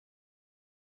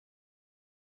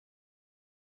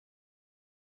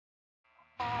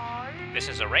This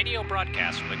is a radio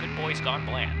broadcast from the Good Boys Gone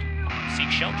Bland. Seek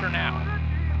shelter now.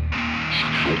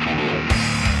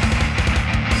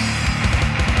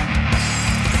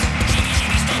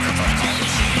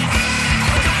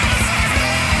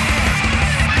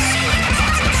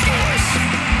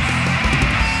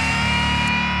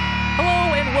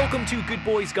 Hello and welcome to Good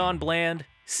Boys Gone Bland,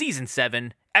 Season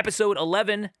 7, Episode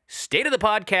 11, State of the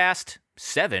Podcast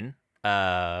 7.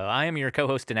 I am your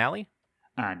co-host, Denali.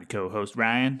 I'm your co-host,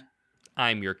 Ryan.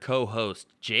 I'm your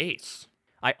co-host, Jace.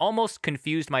 I almost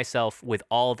confused myself with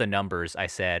all the numbers I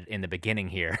said in the beginning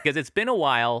here, because it's been a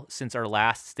while since our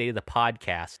last State of the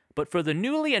Podcast. But for the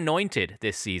newly anointed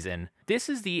this season, this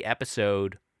is the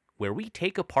episode where we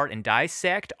take apart and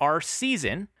dissect our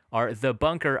season, The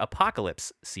Bunker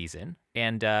Apocalypse season,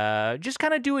 and just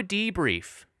kind of do a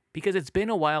debrief, because it's been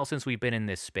a while since we've been in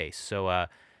this space.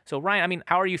 So Ryan, I mean,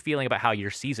 how are you feeling about how your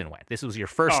season went? This was your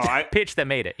first pitch that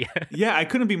made it. Yeah, I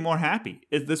couldn't be more happy.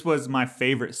 This was my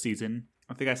favorite season.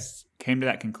 I think I came to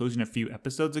that conclusion a few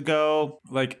episodes ago.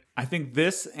 I think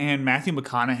this and Matthew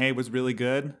McConaughey was really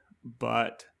good,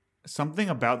 but something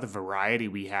about the variety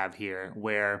we have here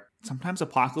where sometimes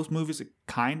apocalypse movies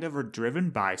kind of are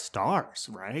driven by stars,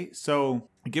 right? So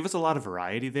give us a lot of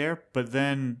variety there, but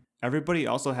then everybody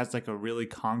also has a really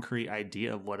concrete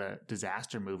idea of what a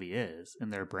disaster movie is in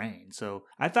their brain. So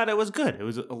I thought it was good. It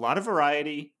was a lot of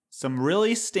variety, some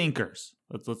really stinkers.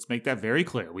 Let's make that very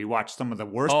clear. We watched some of the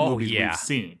worst movies we've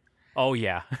seen. Oh,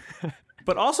 yeah.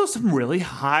 But also some really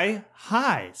high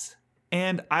highs.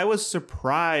 And I was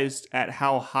surprised at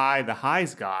how high the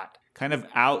highs got, kind of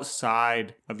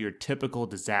outside of your typical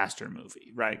disaster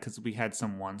movie, right? Because we had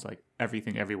some ones like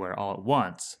Everything Everywhere All at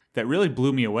Once that really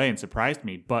blew me away and surprised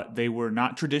me, but they were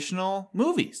not traditional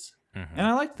movies. Mm-hmm. And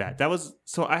I liked that.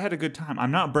 So I had a good time.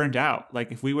 I'm not burned out.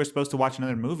 If we were supposed to watch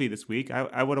another movie this week,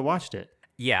 I would have watched it.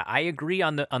 Yeah, I agree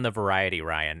on the variety,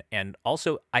 Ryan. And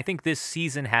also, I think this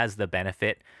season has the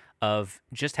benefit of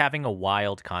just having a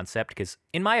wild concept, because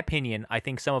in my opinion, I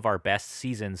think some of our best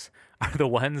seasons are the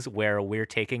ones where we're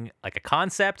taking a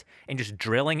concept and just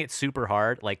drilling it super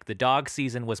hard. The dog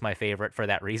season was my favorite for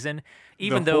that reason.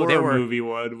 Even though the horror movie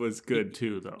one was good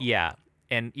too, though. Yeah,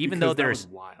 and even though there's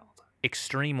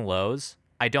extreme lows,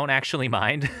 I don't actually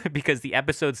mind because the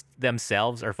episodes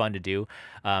themselves are fun to do.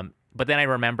 But then I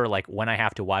remember when I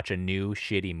have to watch a new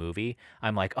shitty movie,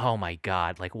 I'm like, oh my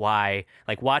God, why?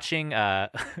 Watching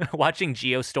watching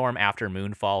Geostorm after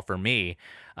Moonfall for me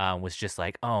was just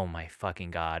oh my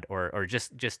fucking God, or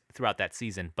just throughout that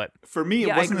season. But for me,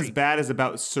 it wasn't as bad as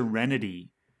About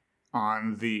Serenity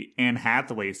on the Anne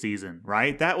Hathaway season,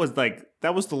 right? That was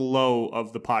the low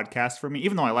of the podcast for me.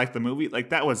 Even though I liked the movie,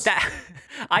 that was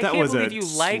I can't believe you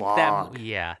liked that.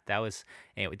 Yeah, that was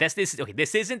anyway.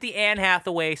 This isn't the Anne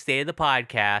Hathaway State of the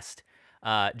Podcast.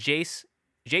 Jace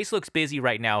looks busy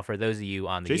right now. For those of you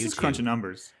on the YouTube, Jace is crunching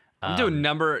numbers. I'm doing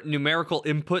numerical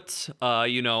inputs.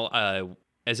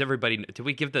 As everybody, did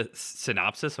we give the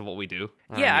synopsis of what we do?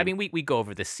 Yeah, I mean, we go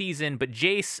over the season, but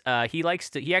Jace,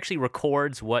 he actually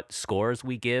records what scores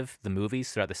we give the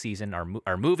movies throughout the season,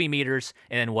 our movie meters,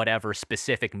 and then whatever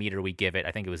specific meter we give it.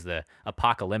 I think it was the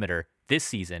apocalymeter this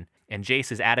season, and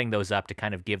Jace is adding those up to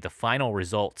kind of give the final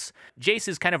results. Jace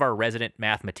is kind of our resident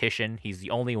mathematician. He's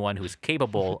the only one who's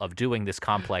capable of doing this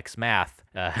complex math.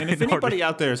 And if anybody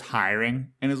out there is hiring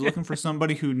and is looking for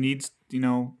somebody who needs,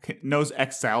 knows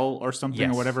Excel or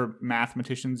something, or whatever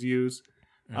mathematicians use,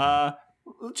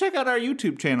 check out our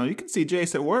YouTube channel. You can see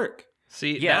Jace at work.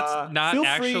 See, that's not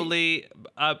actually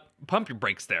pump your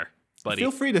brakes there, buddy.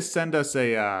 Feel free to send us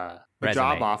a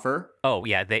job offer. Oh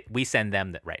yeah, we send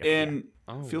them that, right? And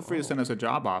feel free to send us a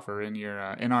job offer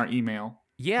in our email.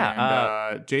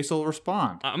 Yeah, and Jace will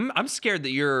respond. I'm scared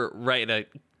that you're writing a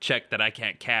check that I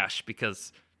can't cash,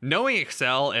 because knowing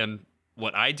Excel and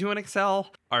what I do in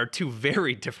Excel are two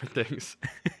very different things.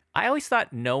 I always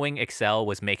thought knowing Excel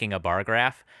was making a bar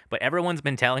graph, but everyone's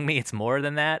been telling me it's more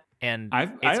than that. And I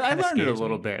learned it a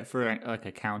little bit for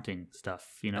accounting stuff.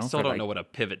 I still don't know what a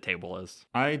pivot table is.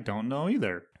 I don't know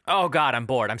either. Oh God, I'm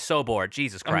bored. I'm so bored.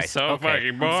 Jesus Christ. I'm so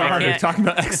fucking bored. Sorry, you're talking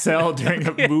about Excel during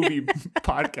a movie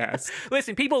podcast.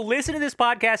 Listen, people listen to this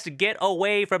podcast to get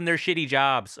away from their shitty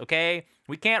jobs, okay?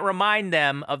 We can't remind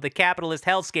them of the capitalist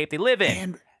hellscape they live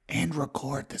in. And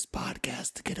record this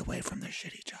podcast to get away from their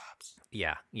shitty jobs.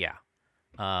 Yeah.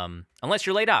 Unless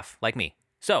you're laid off, like me.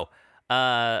 So,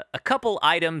 a couple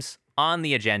items on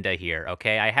the agenda here,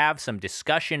 okay? I have some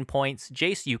discussion points.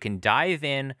 Jace, you can dive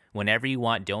in whenever you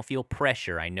want. Don't feel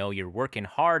pressure. I know you're working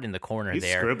hard in the corner he's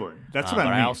there. He's scribbling. That's what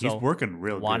I mean. He's working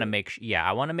real good.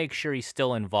 I want to make sure he's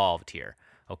still involved here,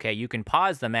 okay? You can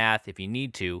pause the math if you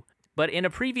need to. But in a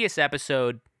previous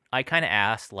episode, I kind of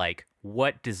asked, like,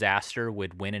 what disaster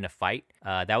would win in a fight.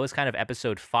 That was kind of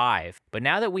episode 5. But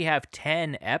now that we have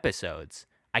 10 episodes,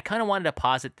 I kind of wanted to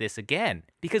posit this again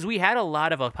because we had a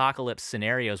lot of apocalypse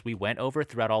scenarios we went over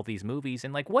throughout all these movies.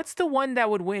 And, like, what's the one that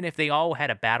would win if they all had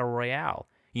a battle royale?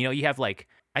 You know, you have, like,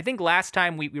 I think last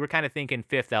time we were kind of thinking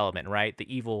Fifth Element, right?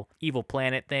 The evil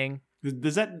planet thing.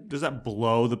 Does that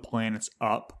blow the planets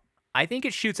up? I think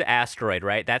it shoots an asteroid,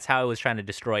 right? That's how it was trying to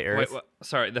destroy Earth. Wait,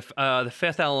 sorry, the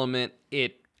Fifth Element.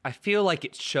 I feel like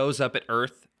it shows up at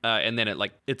Earth, and then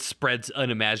it spreads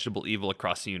unimaginable evil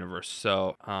across the universe.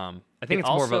 So I think it's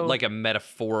more of a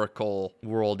metaphorical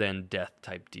world end death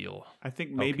type deal. I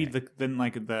think maybe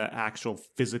the actual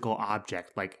physical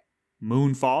object, like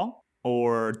Moonfall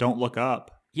or Don't Look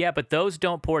Up. Yeah, but those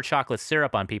don't pour chocolate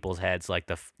syrup on people's heads like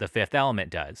the Fifth Element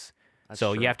does. That's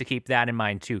so true. You have to keep that in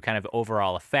mind too, kind of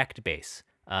overall effect base.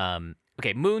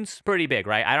 Okay, moon's pretty big,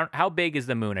 right? How big is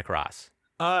the moon across?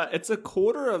 It's a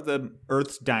quarter of the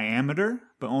Earth's diameter,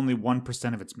 but only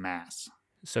 1% of its mass.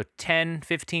 So 10,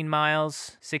 15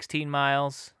 miles, 16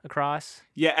 miles across?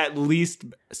 Yeah, at least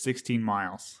 16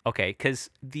 miles. Okay, because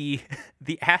the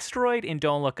asteroid in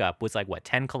Don't Look Up was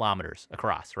 10 kilometers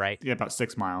across, right? Yeah, about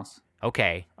 6 miles.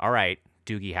 Okay, all right,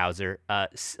 Doogie Howser.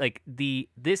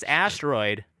 This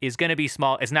asteroid is going to be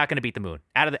small. It's not going to beat the moon.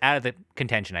 Out of the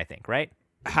contention, I think, right?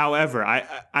 However,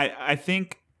 I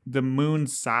think the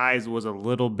moon's size was a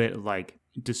little bit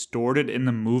distorted in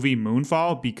the movie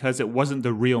Moonfall because it wasn't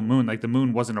the real moon. Like, the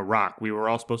moon wasn't a rock. We were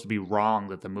all supposed to be wrong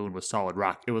that the moon was solid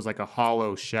rock. It was like a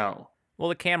hollow shell. Well,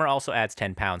 the camera also adds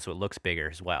 10 pounds, so it looks bigger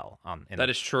as well.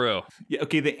 That is true. Yeah,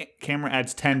 okay, the camera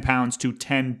adds 10 pounds to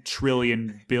 10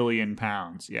 trillion billion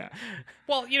pounds. Yeah.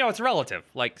 Well, it's relative.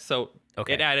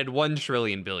 Okay. It added 1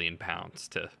 trillion billion pounds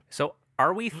to. So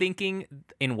are we thinking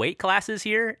in weight classes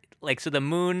here? So the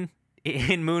moon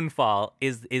in Moonfall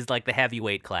is like the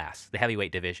heavyweight class, the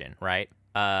heavyweight division, right?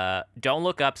 Don't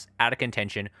Look Up's out of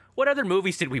contention. What other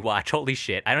movies did we watch? Holy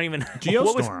shit. I don't even...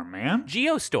 Geostorm, man.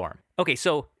 Geostorm. Okay,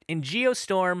 so in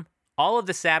Geostorm, all of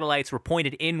the satellites were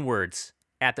pointed inwards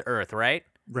at the Earth, right?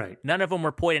 Right. None of them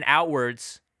were pointed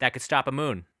outwards that could stop a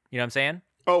moon. You know what I'm saying?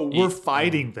 Oh, we're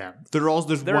fighting them.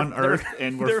 There's one Earth,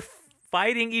 and they're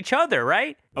fighting each other,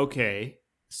 right? Okay.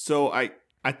 So I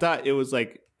thought it was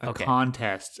like a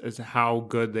contest as to how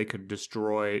good they could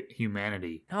destroy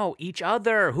humanity. No, each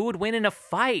other. Who would win in a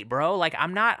fight, bro?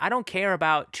 I don't care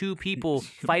about two people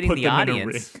fighting the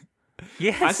audience.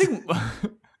 Yes.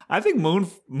 I think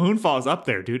Moonfall is up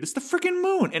there, dude. It's the freaking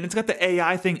moon, and it's got the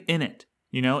AI thing in it.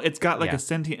 It's got a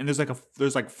sentient, and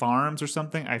there's farms or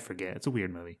something. I forget. It's a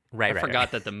weird movie. Right. I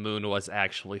forgot that the moon was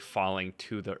actually falling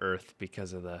to the Earth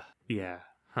because of the. Yeah.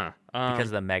 Huh. Because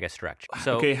of the mega structure.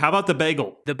 So okay, how about the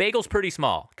bagel? The bagel's pretty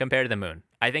small compared to the moon.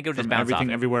 I think it would just bounce Everything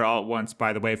off it. Everywhere All at Once.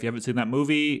 By the way, if you haven't seen that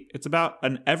movie, it's about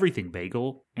an everything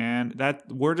bagel, and that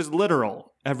word is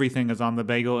literal. Everything is on the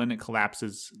bagel, and it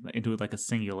collapses into a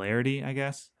singularity, I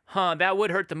guess. Huh, that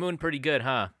would hurt the moon pretty good,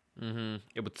 huh? Mm-hmm.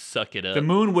 It would suck it up. The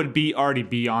moon would already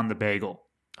be on the bagel.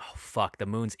 Oh, fuck, the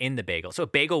moon's in the bagel. So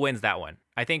bagel wins that one.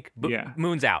 I think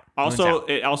moon's out.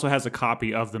 It also has a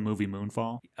copy of the movie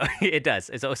Moonfall. It does.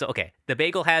 So okay. The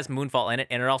bagel has Moonfall in it,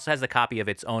 and it also has a copy of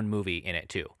its own movie in it,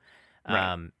 too.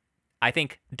 Right. I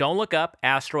think Don't Look Up,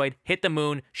 asteroid, hit the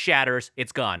moon, shatters,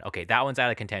 it's gone. Okay, that one's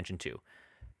out of contention, too.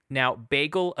 Now,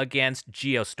 bagel against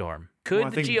Geostorm. I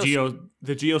think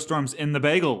the Geostorm's in the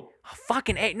bagel. Oh,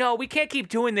 fucking A. No, we can't keep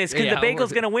doing this because the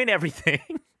bagel's going to win everything.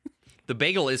 The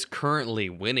bagel is currently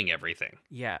winning everything.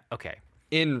 Yeah, okay.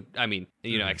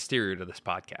 Exterior to this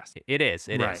podcast. It is.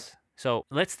 It is. So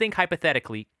let's think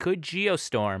hypothetically. Could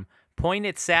Geostorm point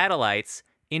its satellites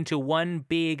into one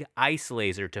big ice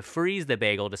laser to freeze the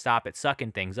bagel to stop it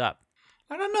sucking things up?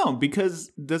 I don't know, because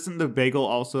doesn't the bagel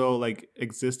also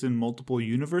exist in multiple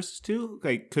universes too?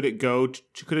 Could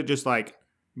it just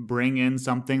bring in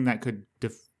something that could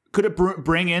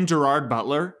bring in Gerard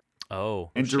Butler?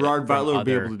 Oh, and Gerard Butler would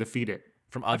be able to defeat it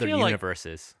from other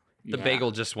universes. The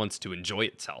bagel just wants to enjoy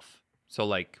itself.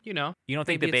 So you don't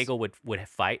think the bagel would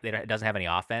fight? It doesn't have any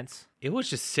offense. It was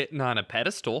just sitting on a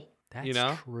pedestal. That's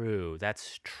true.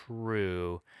 That's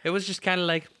true. It was just kind of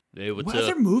hey, what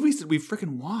other movies did we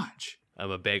freaking watch? I'm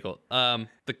a bagel.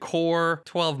 The Core,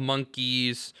 12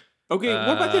 Monkeys. Okay,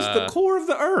 what about this? The Core of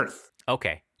the Earth.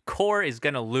 Okay, Core is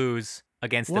gonna lose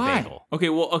against the bagel.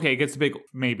 Okay, against the bagel,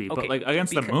 maybe, but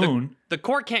against the moon. The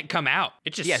Core can't come out.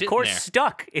 It's just sitting Core's there.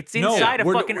 stuck. It's inside of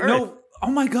fucking Earth. No, oh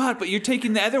my god! But you're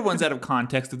taking the other ones out of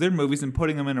context of their movies and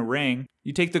putting them in a ring.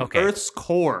 You take the Earth's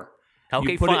core.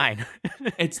 Okay, fine.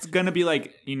 It's gonna be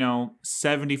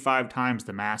 75 times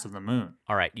the mass of the moon.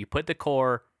 All right, you put the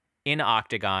core in an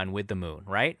octagon with the moon,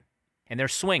 right? and they're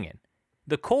swinging.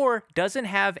 The core doesn't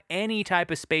have any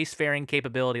type of spacefaring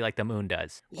capability like the moon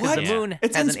does. What? The moon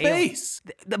It's has in space.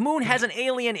 The moon has an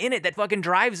alien in it that fucking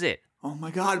drives it. Oh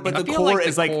my god! But I the feel core like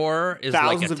is the like core is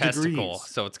thousands like a of testicle, degrees.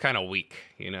 so it's kind of weak.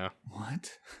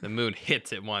 What? The moon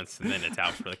hits it once and then it's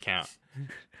out for the count.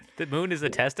 The moon is a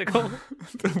testicle?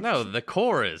 No, the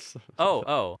core is.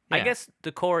 Oh. I Yeah. guess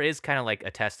the core is kind of like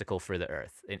a testicle for the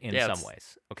Earth in some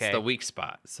ways. Okay. It's the weak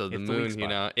spot. So the It's the weak moon,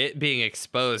 spot. it being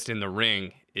exposed in the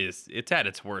ring it's at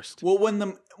its worst. Well, when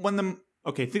the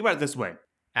okay, think about it this way.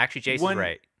 Actually, Jason's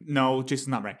right. No, Jason's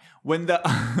not right. When the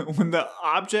when the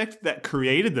object that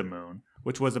created the moon,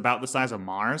 which was about the size of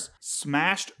Mars,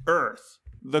 smashed Earth,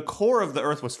 the core of the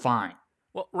Earth was fine.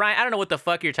 Well, Ryan, I don't know what the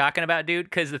fuck you're talking about, dude,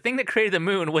 because the thing that created the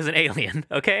moon was an alien,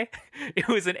 okay? It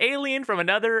was an alien from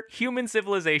another human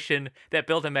civilization that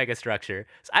built a megastructure.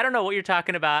 So I don't know what you're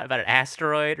talking about an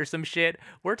asteroid or some shit.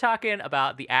 We're talking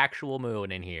about the actual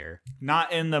moon in here.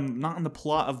 Not in the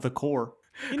plot of the core.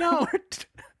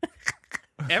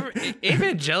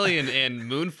 Evangelion and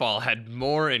Moonfall had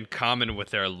more in common with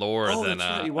their lore than that's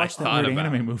right. You watched I that thought weird about.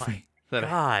 anime movie.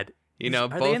 God. Are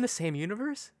Both, they in the same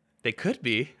universe? they could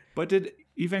be. But did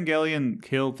Evangelion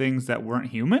kill things that weren't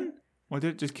human? Or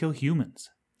did it just kill humans?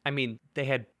 I mean, they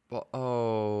had.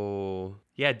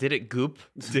 Yeah. Did it goop?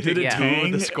 Did Did it it do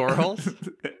tang the squirrels?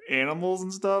 animals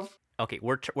and stuff? Okay,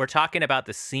 we're talking about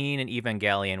the scene in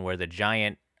Evangelion where the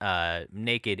giant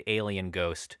naked alien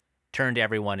ghost turned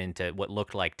everyone into what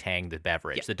looked like Tang the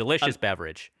beverage, the delicious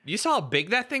beverage. You saw how big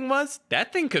that thing was?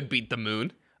 That thing could beat the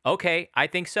moon. Okay, I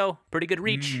think so. Pretty good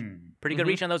reach. Pretty good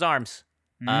reach on those arms.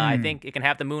 I think it can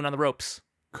have the moon on the ropes.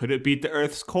 Could it beat the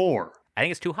Earth's core? I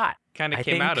think it's too hot. Kind I of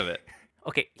came think- out of it.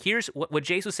 Okay, here's what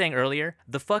Jace was saying earlier.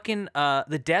 The fucking,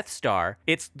 the Death Star,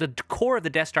 it's the core of the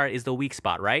Death Star is the weak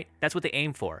spot, right? That's what they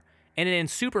aim for. And in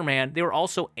Superman, they were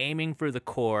also aiming for the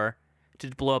core to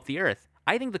blow up the Earth.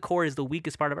 I think the core is the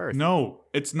weakest part of Earth. No,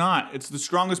 it's not. It's the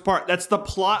strongest part. That's the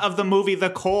plot of the movie,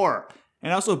 The Core.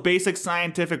 And also basic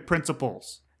scientific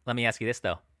principles. Let me ask you this,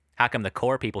 though. How come the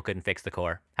core people couldn't fix the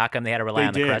core? How come they had to rely They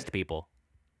on the did. crust people?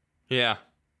 Yeah.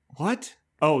 What?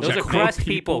 Oh, Those the are core crust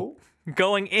people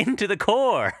going into the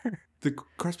core. The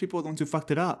crust people are the ones who fucked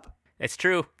it up. It's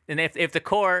true. And if the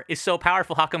core is so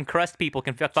powerful, how come crust people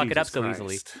can fuck it up so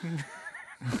easily?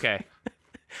 Okay.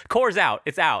 Core's out.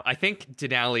 It's out. I think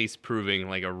Denali's proving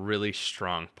like a really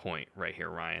strong point right here,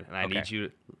 Ryan. And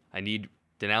I need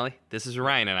Denali. This is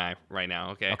Ryan and I right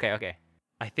now, okay? Okay.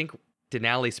 I think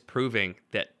Denali's proving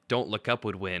that Don't Look Up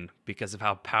would win because of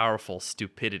how powerful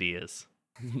stupidity is.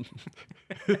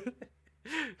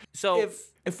 So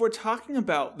If we're talking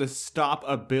about the stop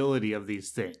ability of these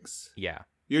things, yeah.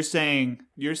 you're saying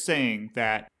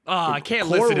that Oh, I can't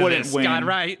core listen to wouldn't this. win. God,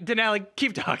 right? Denali,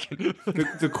 keep talking.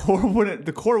 the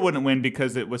core wouldn't win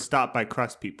because it was stopped by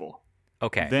crust people.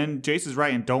 Okay. Then Jace is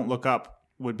right, and Don't Look Up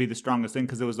would be the strongest thing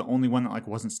because it was the only one that like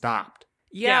wasn't stopped.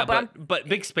 yeah, but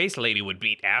Big Space Lady would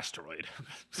beat Asteroid.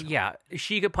 yeah,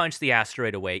 she could punch the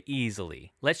asteroid away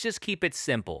easily. Let's just keep it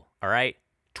simple, all right?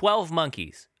 12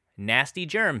 monkeys, nasty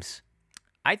germs.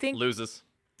 I think Loses.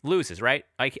 right?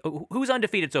 Who's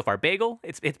undefeated so far? Bagel?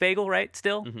 It's Bagel, right?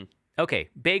 Still? Mhm. Okay,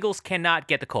 bagels cannot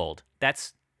get the cold.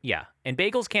 And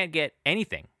bagels can't get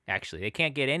anything, actually. They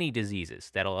can't get any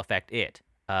diseases that'll affect it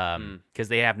because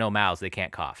they have no mouths. They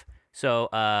can't cough. So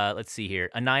let's see here.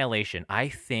 Annihilation. I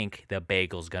think the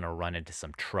bagel's going to run into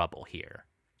some trouble here.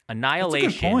 Annihilation.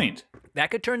 That's a good point. That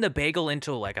could turn the bagel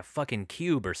into like a fucking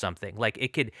cube or something. Like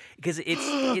it could, because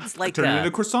it's like Turn it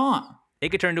into croissant. it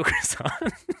could turn into a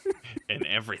croissant. And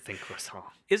everything croissant.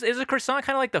 Is a croissant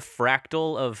kind of like the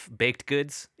fractal of baked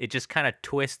goods? It just kind of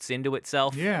twists into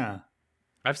itself. Yeah.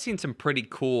 I've seen some pretty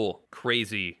cool,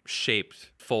 crazy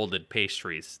shaped folded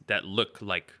pastries that look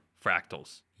like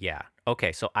fractals. Yeah.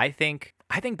 Okay. So I think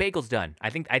Bagel's done. I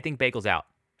think Bagel's out.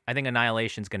 I think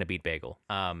Annihilation's gonna beat Bagel.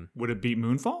 Would it beat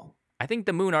Moonfall? I think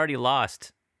the Moon already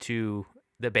lost to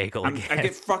the Bagel again. I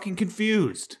get fucking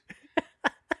confused.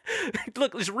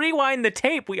 Look, just rewind the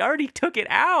tape. We already took it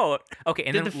out. Okay.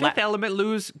 And Did then the fifth element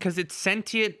lose? Because it's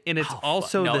sentient and it's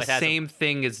also No, the it hasn't. same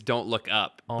thing as Don't Look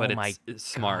Up. Oh but my it's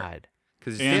smart. God.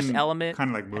 Because Fifth element. Kind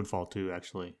of like Moonfall too,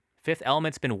 actually. Fifth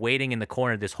element's been waiting in the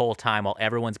corner this whole time while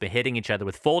everyone's been hitting each other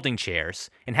with folding chairs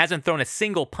and hasn't thrown a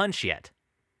single punch yet.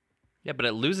 yeah, but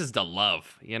it loses the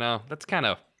love. That's kind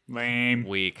of Lame.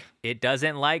 weak. It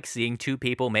doesn't like seeing two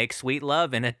people make sweet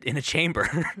love in a chamber.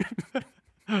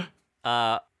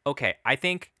 Okay, I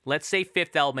think let's say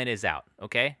Fifth Element is out,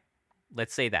 okay?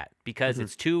 Let's say that because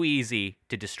it's too easy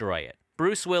to destroy it.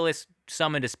 Bruce Willis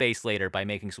summoned a space later by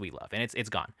making sweet love, and it's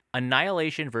gone.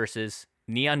 Annihilation versus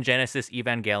Neon Genesis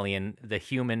Evangelion, the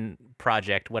Human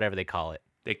Project, whatever they call it.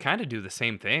 They kind of do the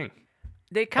same thing.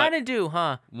 They kind of do,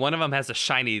 huh? One of them has a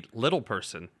shiny little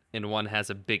person, and one has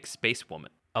a big space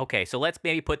woman. Okay, so let's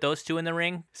maybe put those two in the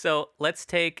ring. So let's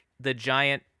take the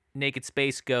giant naked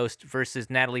space ghost versus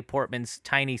Natalie Portman's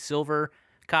tiny silver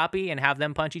copy and have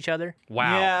them punch each other.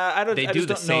 Wow. Yeah, I do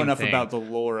just don't know enough about the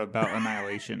lore about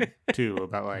Annihilation, too.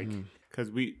 About, like,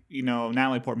 because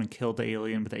Natalie Portman killed the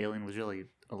alien, but the alien was really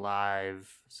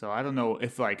alive. So I don't know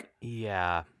if, like,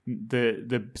 yeah,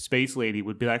 the space lady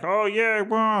would be like, oh, yeah, I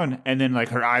won. And then, like,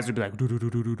 her eyes would be like,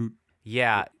 do.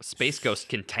 Yeah, Space Ghost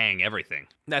can tang everything.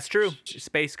 That's true.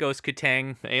 Space Ghost could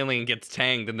tang. The alien gets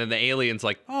tanged, and then the alien's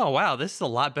like, oh, wow, this is a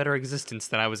lot better existence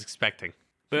than I was expecting.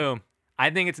 Boom.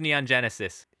 I think it's Neon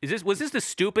Genesis. Was this the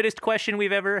stupidest question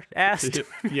we've ever asked?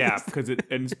 Yeah, because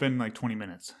it's been like 20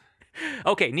 minutes.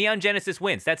 Okay, Neon Genesis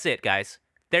wins. That's it, guys.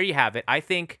 There you have it. I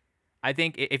think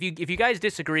if you guys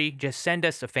disagree, just send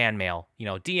us a fan mail.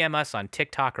 DM us on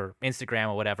TikTok or Instagram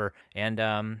or whatever, and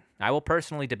I will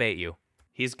personally debate you.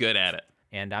 He's good at it.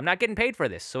 And I'm not getting paid for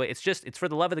this, so it's for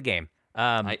the love of the game.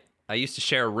 I used to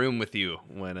share a room with you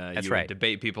when you would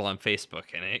debate people on Facebook,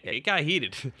 and it got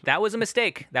heated. That was a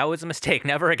mistake.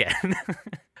 Never again.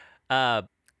 I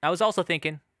was also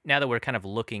thinking, now that we're kind of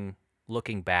looking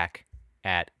back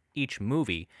at each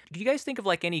movie, do you guys think of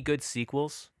like any good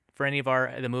sequels for any of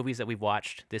the movies that we've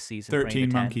watched this season?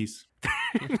 13 Monkeys.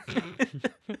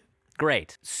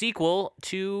 Great. Sequel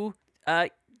to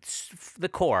The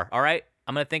Core, all right?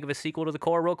 I'm going to think of a sequel to The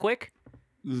Core real quick.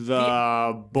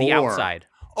 The Boar. The Outside.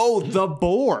 Oh, The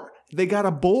Boar. They got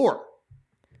a boar.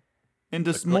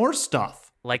 Into more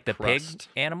stuff. Like the pig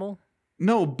animal?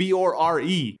 No,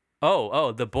 B-O-R-E.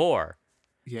 Oh, The Boar.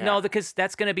 Yeah. No, because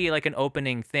that's going to be like an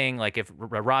opening thing. Like if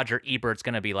Roger Ebert's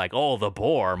going to be like, oh, The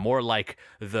Boar, more like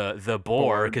the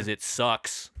boar because it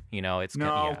sucks. It's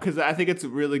no, because I think it's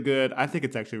really good. I think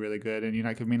it's actually really good, and you're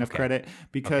not giving me enough credit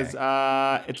because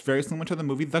it's very similar to the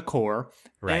movie The Core,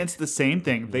 and it's the same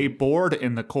thing. They bored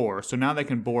in the core, so now they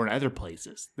can bore in other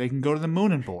places. They can go to the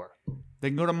moon and bore. They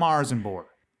can go to Mars and bore.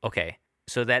 Okay,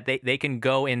 so that they can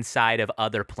go inside of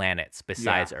other planets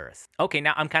besides Earth. Okay,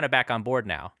 now I'm kind of back on board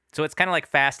now. So it's kind of like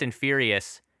Fast and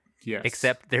Furious,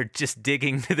 except they're just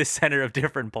digging to the center of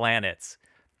different planets.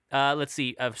 Let's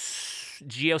see, a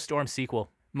Geostorm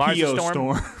sequel.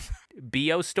 Marstorm.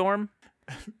 Biostorm.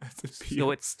 That's a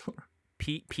so it's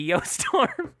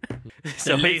P-O-Storm.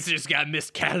 So the lasers got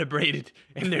miscalibrated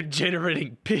and they're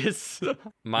generating piss.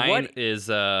 Mine is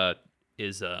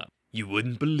you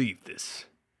wouldn't believe this,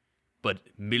 but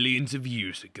millions of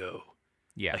years ago,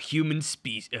 a human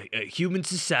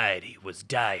society was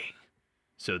dying,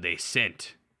 so they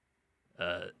sent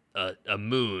a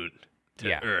moon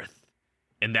to Earth,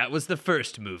 and that was the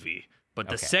first movie. But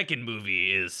the second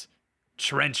movie is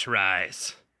Trench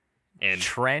Rise. And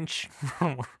Trench?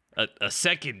 a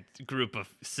second group of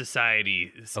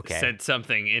society sent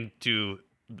something into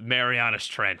Marianas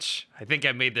Trench. I think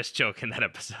I made this joke in that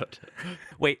episode.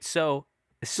 Wait, so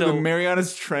the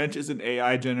Marianas Trench is an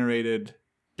AI generated.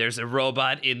 There's a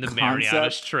robot in the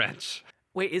Marianas Trench.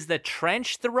 Wait, is the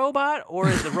trench the robot, or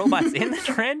is the robots in the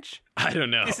trench? I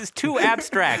don't know. This is too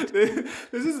abstract. This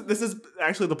is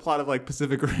actually the plot of like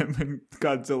Pacific Rim and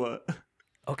Godzilla.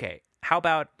 Okay, how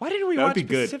about why didn't we watch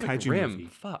Pacific Rim? Movie.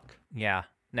 Fuck. Yeah,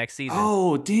 next season.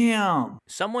 Oh damn!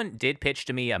 Someone did pitch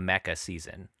to me a mecha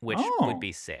season, which would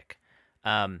be sick.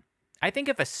 I think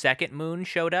if a second moon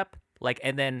showed up, like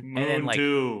and then like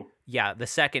 2. Yeah, the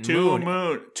second two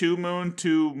moon. Two moon.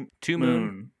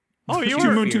 Oh, you two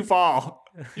were moon, two fall.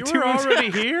 You were already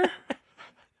here?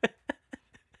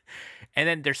 And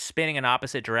then they're spinning in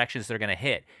opposite directions they're going to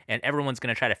hit. And everyone's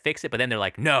going to try to fix it. But then they're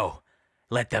like, no,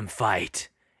 let them fight.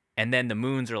 And then the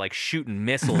moons are like shooting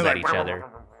missiles at each other.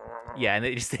 Yeah, and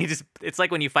they just it's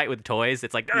like when you fight with toys.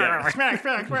 It's like, smack.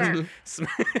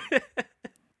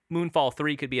 Moonfall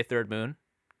 3 could be a third moon,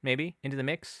 maybe, into the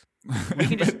mix. We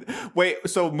can just... Wait,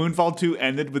 so Moonfall 2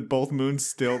 ended with both moons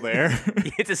still there?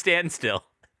 It's a standstill.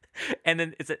 And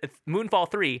then it's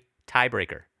Moonfall 3,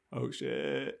 tiebreaker. Oh,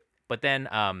 shit. But then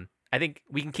I think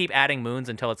we can keep adding moons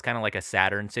until it's kind of like a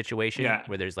Saturn situation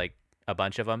where there's like a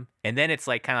bunch of them. And then it's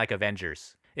like kind of like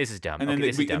Avengers. This is dumb. And then,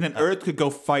 dumb. And then Earth could go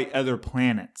fight other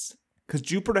planets. Because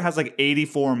Jupiter has like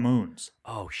 84 moons.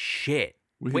 Oh, shit.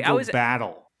 We could go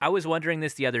battle. I was wondering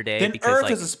this the other day. Then because,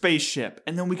 Earth is a spaceship.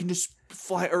 And then we can just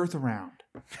fly Earth around.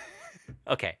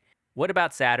 Okay. What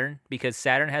about Saturn? Because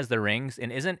Saturn has the rings,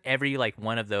 and isn't every like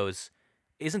one of those?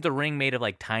 Isn't the ring made of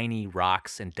like tiny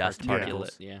rocks and dust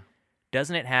particles? Yeah.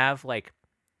 Doesn't it have like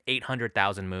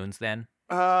 800,000 moons then?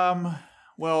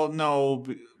 Well, no,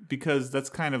 because that's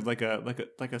kind of like a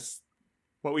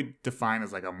what we define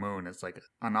as like a moon is like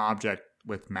an object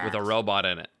with mass. With a robot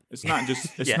in it. It's not just,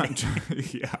 it's Yeah.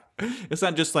 not, yeah. It's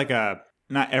not just like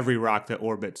not every rock that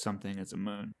orbits something is a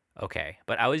moon. Okay,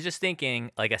 but I was just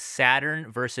thinking like a Saturn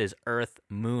versus Earth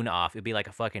moon off. It'd be like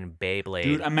a fucking Beyblade.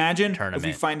 Dude, imagine tournament. if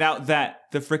we find out that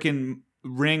the freaking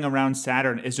ring around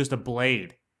Saturn is just a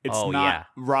blade. It's not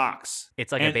rocks.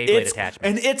 It's like a Beyblade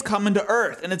attachment. And it's coming to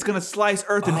Earth, and it's going to slice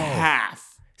Earth in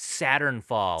half. Saturn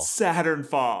fall. Saturn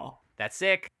fall. That's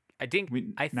sick. I think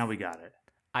Now we got it.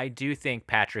 I do think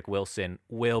Patrick Wilson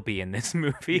will be in this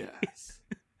movie. Yes.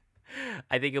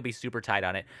 I think he'll be super tight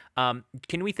on it.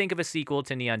 Can we think of a sequel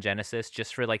to Neon Genesis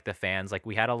just for like the fans? Like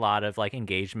we had a lot of like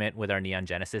engagement with our Neon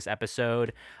Genesis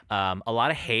episode, a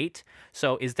lot of hate.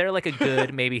 So is there like a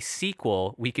good maybe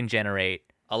sequel we can generate?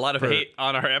 A lot of hate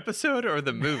on our episode or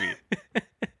the movie?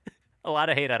 A lot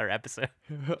of hate on our episode.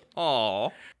 Aw.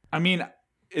 I mean,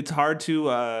 it's hard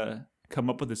to come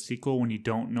up with a sequel when you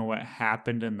don't know what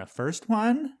happened in the first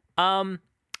one.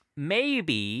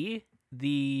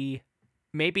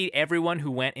 Maybe everyone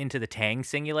who went into the Tang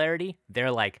singularity,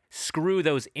 they're like, screw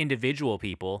those individual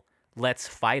people, let's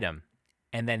fight them.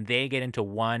 And then they get into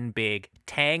one big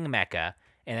Tang mecha,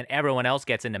 and then everyone else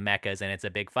gets into mechas, and it's a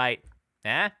big fight.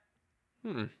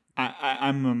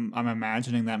 I'm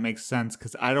imagining that makes sense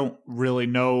because I don't really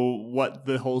know what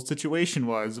the whole situation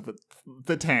was with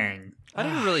the Tang. I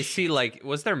didn't really see, like,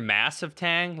 was there massive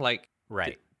Tang? Like,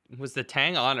 Right. Was the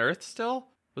Tang on Earth still?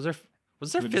 Was there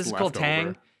They're just physical left Tang?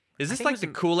 over. Is this think like it the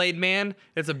was Kool-Aid Man?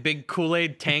 It's a big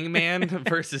Kool-Aid Tang Man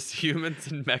versus humans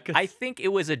and mechas? I think it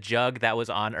was a jug that was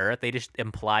on Earth. They just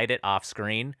implied it off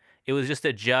screen. It was just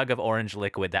a jug of orange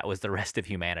liquid that was the rest of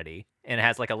humanity. And it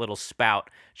has like a little spout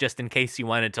just in case you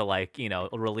wanted to like,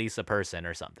 release a person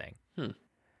or something.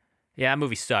 Yeah, that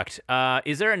movie sucked.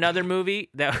 Is there another movie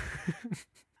that...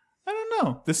 I don't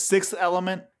know. The Sixth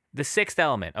Element. The Sixth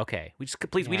Element. Okay. We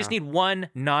just need one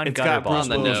It's non-gutter got ball. Bruce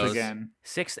the Willis nose. again.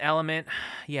 Sixth Element.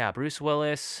 Yeah, Bruce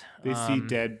Willis. They see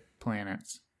dead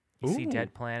planets. You see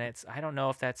dead planets. I don't know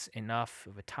if that's enough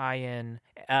of a tie-in.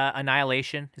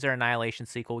 Annihilation. Is there an Annihilation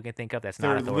sequel we can think of? That's There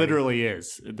not Authority. literally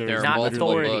is. there There's are not multiple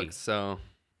Authority. books, so...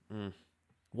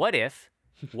 What if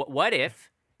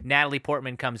Natalie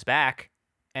Portman comes back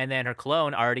and then her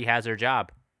clone already has her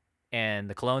job and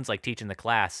the clone's like teaching the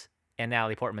class and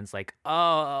Natalie Portman's like,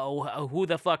 oh, who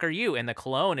the fuck are you? And the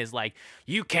clone is like,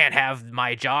 you can't have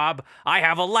my job. I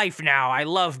have a life now. I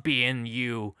love being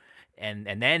you. And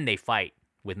then they fight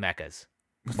with mechas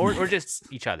or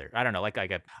just each other. I don't know. I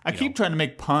keep trying to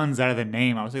make puns out of the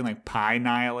name. I was thinking like pie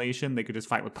annihilation. They could just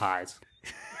fight with pies.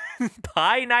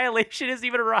 Pie annihilation isn't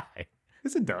even a rhyme.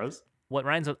 Yes, it does. What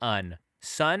rhymes with un?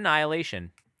 Sun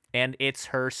annihilation. And it's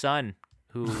her son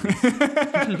who...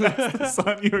 That's the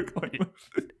son you were going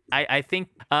with. I think...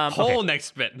 Whole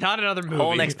next bit, not another movie.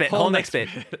 Whole next bit.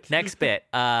 Next bit.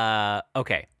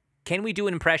 Okay. Can we do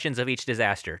impressions of each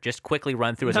disaster? Just quickly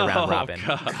run through as a round robin.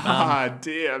 God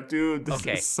damn, dude. This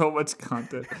is so much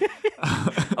content.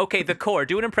 Okay, the core.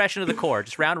 Do an impression of the core.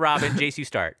 Just round robin. Jace, you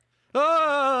start.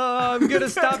 Oh, I'm gonna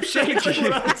stop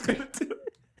shaking.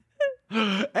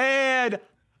 And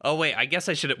oh wait, I guess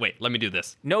I should wait. Let me do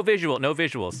this. No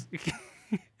visuals.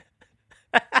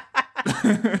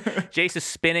 Jace is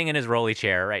spinning in his rolly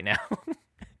chair right now.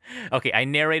 Okay, I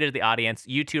narrated to the audience.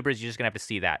 YouTubers, you're just gonna have to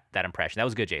see that impression. That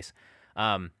was good, Jace.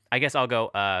 I guess I'll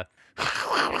go.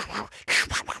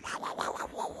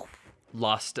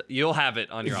 Lost. You'll have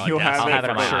it on your You'll audio. have I'll have it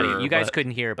on my for audio. sure, You guys but-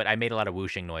 couldn't hear, but I made a lot of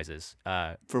whooshing noises.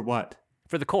 For what?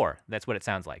 For the core, that's what it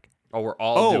sounds like. Oh, we're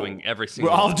all doing every We're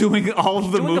single all one. doing all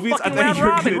of the Doing movies. the fucking round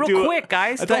robin, real quick,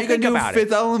 guys. I Don't thought you think were gonna about do it.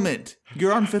 Fifth Element.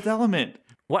 You're on Fifth Element.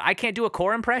 What? I can't do a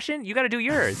core impression. You got to do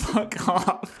yours. Fuck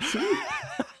off.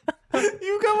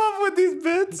 You come up with these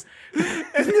bits,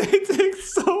 and they take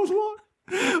so long.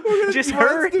 We're gonna Just you want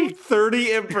us to hurry. do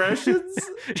 30 impressions.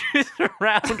 Just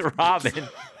round robin.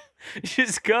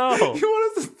 Just go. You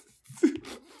want us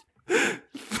to...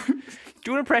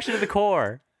 Do an impression of the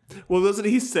core. Well, doesn't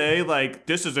he say like,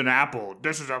 "This is an apple.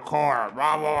 This is a core"?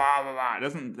 Blah blah blah blah blah.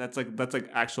 Doesn't that's like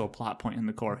actual plot point in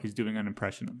the core? He's doing an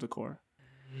impression of the core.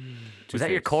 Was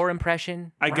that your core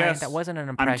impression? I Ryan, guess that wasn't an I'm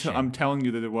impression. I'm telling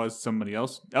you that there was somebody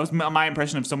else. That was my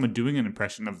impression of someone doing an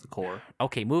impression of the core.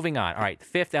 Okay, moving on. All right, the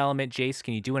Fifth Element. Jace,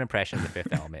 can you do an impression of the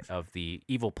Fifth Element of the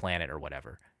evil planet or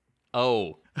whatever?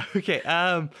 Oh, okay.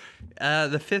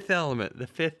 The Fifth Element. The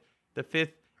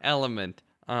Fifth Element.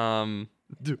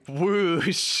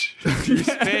 Whoosh through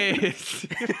space.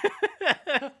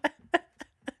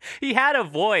 He had a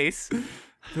voice.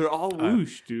 They're all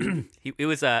whoosh, dude. He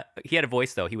had a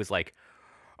voice though. He was like,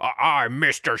 "I'm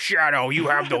Mr. Shadow. You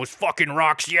have those fucking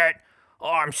rocks yet?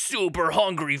 Oh, I'm super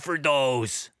hungry for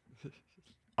those.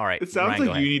 All right. It sounds Ryan,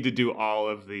 like you need to do all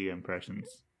of the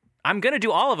impressions. I'm going to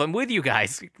do all of them with you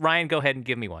guys. Ryan, go ahead and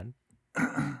give me one.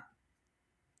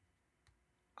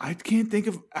 I can't think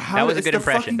of how. That was a good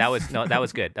impression. That was good.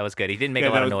 That was good. He didn't make a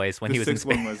lot of noise when he was in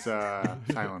space. The sixth one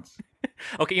was silence.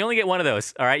 Okay, you only get one of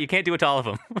those. All right, you can't do it to all of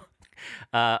them.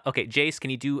 Okay, Jace,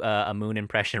 can you do a moon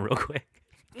impression real quick?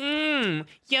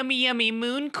 Yummy, yummy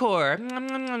moon core.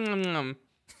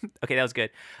 Okay, that was good.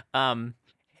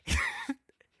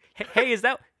 Hey, is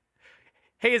that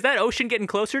ocean getting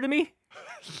closer to me?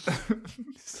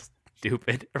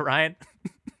 Stupid, Ryan.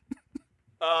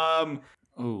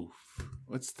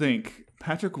 Let's think.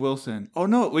 Patrick Wilson. Oh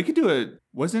no, we could do it.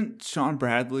 Wasn't Sean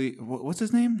Bradley? What's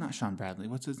his name? Not Sean Bradley.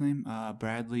 What's his name?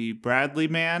 Bradley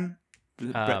man.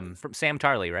 From Sam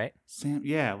Tarley, right? Sam.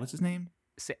 Yeah. What's his name?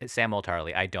 Samuel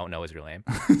Tarley. I don't know his real name.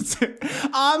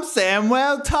 I'm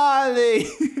Samuel Tarley.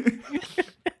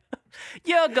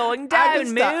 You're going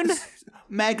down, Moon.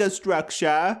 Mega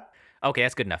structure. Okay,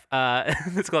 that's good enough.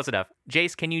 That's close enough.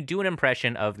 Jace, can you do an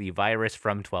impression of the virus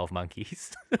from 12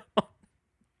 Monkeys?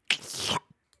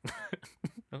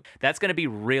 That's going to be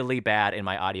really bad in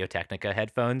my Audio-Technica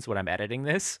headphones when I'm editing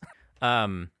this.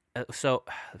 A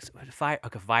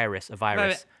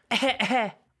virus.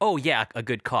 Oh, yeah, a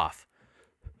good cough.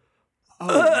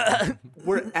 Oh,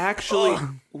 we're actually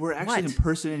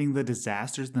impersonating the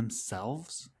disasters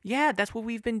themselves? Yeah, that's what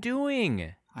we've been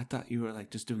doing. I thought you were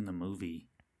just doing the movie.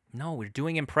 No, we're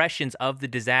doing impressions of the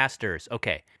disasters.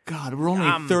 Okay. God, we're only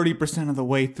 30% of the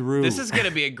way through. This is going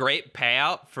to be a great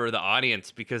payout for the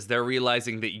audience because they're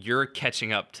realizing that you're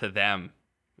catching up to them,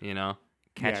 you know?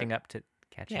 Catching up to...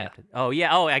 Oh,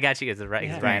 yeah. Oh, I got you. Because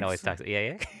Ryan always talks...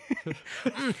 Yeah.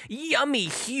 Yummy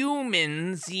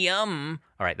humans. Yum.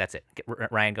 All right, that's it.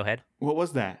 Ryan, go ahead. What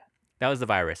was that? That was the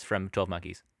virus from 12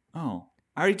 Monkeys. Oh,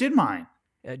 I already did mine.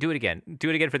 Do it again. Do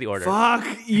it again for the order. Fuck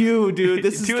you, dude.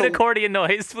 This is an accordion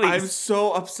noise, please. I'm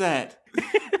so upset.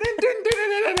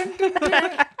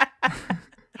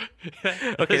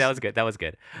 Okay, that was good. That was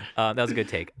good. That was a good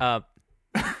take. All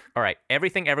right.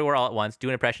 Everything, everywhere, all at once. Do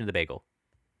an impression of the bagel.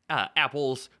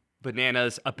 Apples,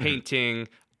 bananas, a painting,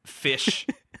 fish,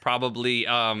 probably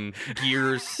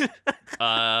gears,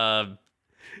 the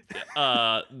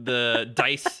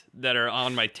dice that are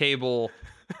on my table,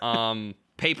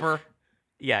 paper.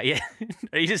 Yeah.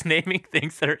 Are you just naming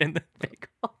things that are in the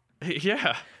bagel?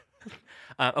 Yeah.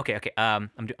 Okay.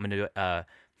 I'm gonna do it.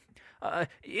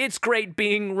 It's great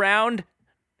being round.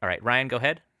 All right, Ryan, go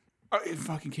ahead. Are you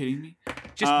fucking kidding me?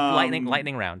 Just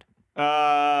lightning round.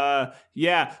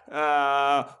 Yeah.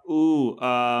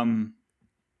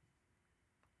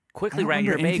 Quickly, Ryan,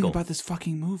 you're a bagel. About this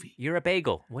fucking movie. You're a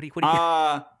bagel. What do you?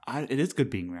 It is good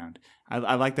being round.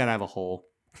 I like that I have a hole.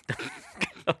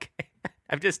 Okay.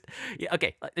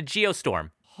 Okay. A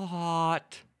geostorm.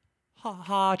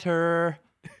 Hotter,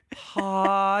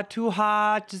 too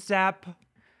hot, zap.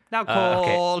 Now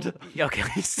cold. Okay.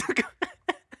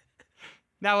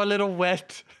 Now a little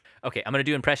wet. Okay, I'm gonna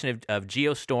do an impression of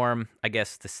geostorm. I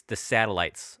guess the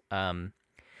satellites.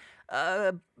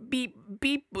 Beep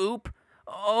beep boop.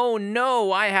 Oh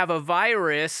no, I have a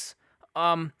virus.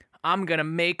 I'm gonna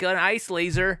make an ice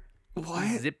laser.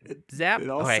 What? Zip zap. It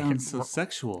all sounds so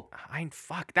sexual.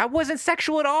 Fuck. That wasn't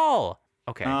sexual at all.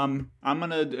 Okay. I'm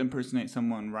gonna impersonate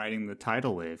someone riding the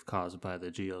tidal wave caused by the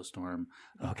geostorm.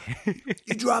 Okay.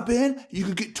 You drop in, you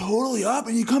could get totally up,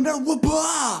 and you come down,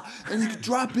 whoop-ah! And you could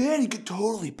drop in, you get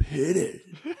totally pitted.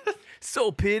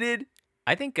 So pitted.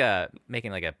 I think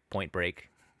making like a Point Break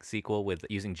sequel with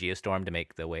using geostorm to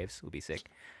make the waves would be sick.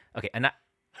 Okay.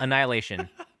 Annihilation.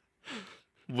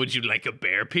 Would you like a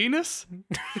bear penis?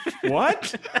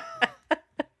 What?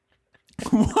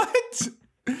 What?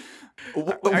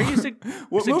 Are you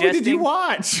what suggesting movie did you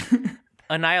watch?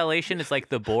 Annihilation is like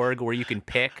the Borg where you can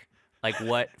pick like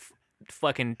what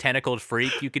fucking tentacled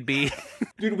freak you could be.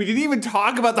 Dude, we didn't even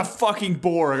talk about the fucking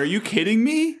Borg. Are you kidding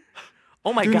me?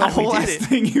 Oh my Dude, god, the whole we did last it.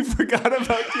 thing you forgot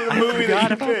about the movie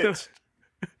that you picked.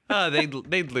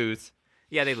 They'd lose.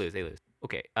 Yeah, they lose.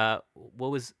 Okay.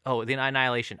 What was? Oh, the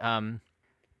Annihilation.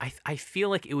 I feel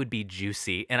like it would be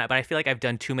juicy, but I feel like I've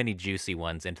done too many juicy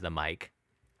ones into the mic.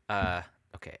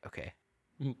 Okay.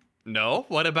 No.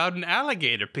 What about an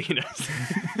alligator penis?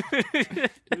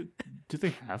 Do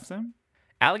they have them?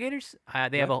 Alligators?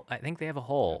 They have I think they have a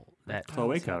hole. That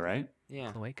Cloaca, right?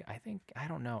 Yeah. Cloaca. I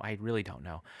don't know. I really don't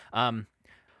know.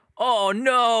 Oh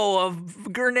no, a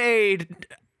grenade.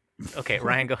 Okay,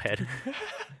 Ryan, go ahead.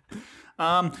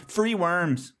 Free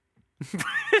worms.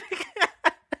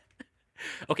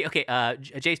 Okay.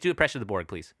 Jace, do a impression of the Borg,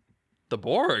 please. The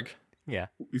Borg? Yeah.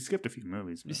 We skipped a few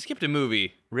movies. You skipped a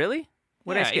movie. Really?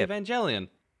 What did I skip? Evangelion.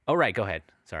 Oh, right. Go ahead.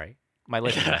 Sorry. My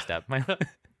list is messed up.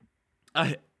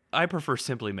 I prefer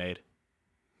Simply Made.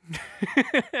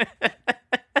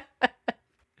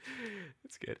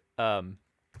 That's good.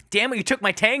 Damn it, you took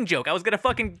my Tang joke. I was going to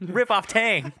fucking rip off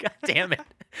Tang. God damn it.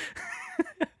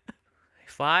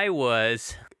 If I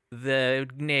was the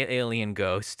alien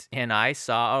ghost and I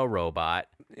saw a robot,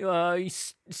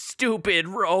 stupid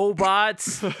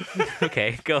robots.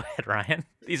 Okay, go ahead, Ryan.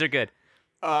 These are good.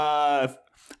 I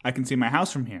can see my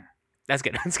house from here. That's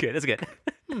good. That's good.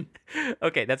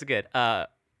 Okay, that's good. The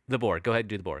Borg. Go ahead and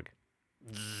do the Borg.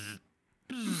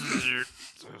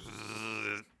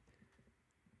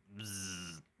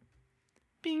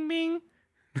 Bing, bing.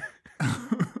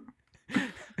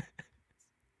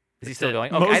 Is he still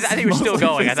going? Okay, I think we're still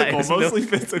going. Physical, I thought mostly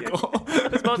physical.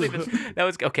 It's mostly physical. That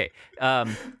was okay.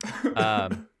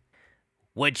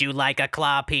 Would you like a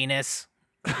claw penis?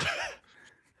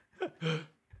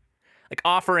 Like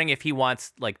offering if he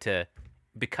wants like to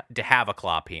have a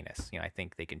claw penis. You know, I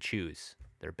think they can choose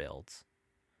their builds.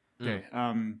 Okay.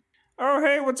 Oh,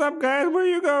 hey, what's up, guys? Where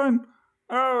you going?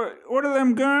 Oh, what are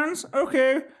them guns?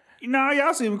 Okay. Nah,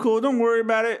 y'all seem cool. Don't worry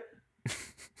about it.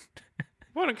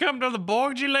 Want to come to the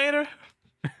Borgy later?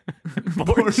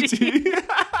 Borgy?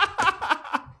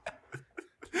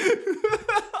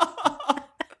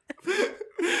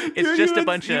 It's just a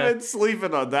bunch of. You've been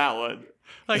sleeping on that one.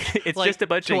 It's just a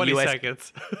bunch of 20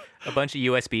 seconds. A bunch of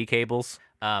USB cables.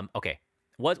 Okay.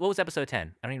 What was episode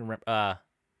 10? I don't even remember.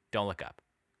 Don't look up.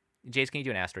 Jace, can you do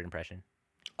an asteroid impression?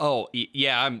 Oh,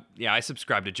 yeah, I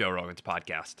subscribe to Joe Rogan's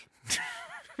podcast.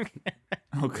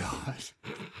 Oh gosh.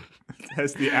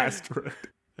 That's the asteroid.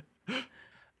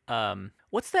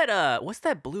 What's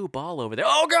that blue ball over there?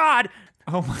 Oh god.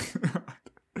 Oh my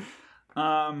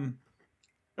god.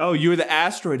 Oh, you're the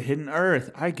asteroid hitting Earth.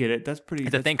 I get it. That's pretty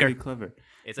clever.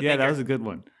 It's a thinker. That was a good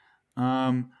one.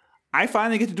 I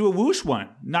finally get to do a whoosh one.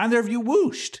 Neither of you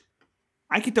whooshed.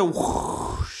 I get to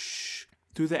whoosh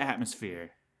through the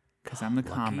atmosphere because I'm the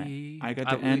comet. I got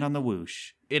to end on the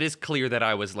whoosh. It is clear that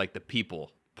I was like the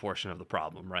people portion of the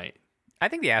problem, right? I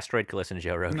think the asteroid could listen to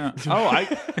Joe Rogan. No. Oh,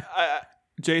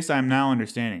 Jace, I'm now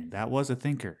understanding. That was a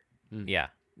thinker. Yeah,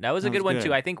 that was a good one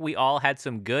too. I think we all had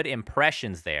some good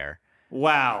impressions there.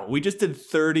 Wow, we just did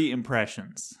 30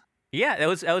 impressions. Yeah, that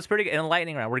was pretty good. In a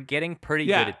lightning round, we're getting pretty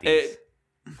good at these.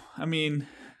 I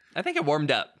think it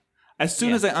warmed up. As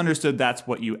soon as I understood that's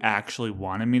what you actually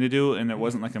wanted me to do, and there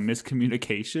wasn't like a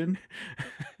miscommunication.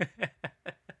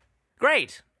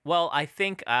 Great. Well, I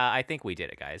think we did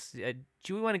it, guys.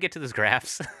 Do we want to get to those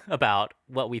graphs about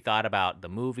what we thought about the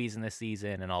movies in this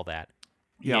season and all that?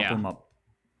 Yeah, I'll pull them up.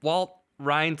 While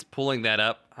Ryan's pulling that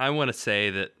up, I want to say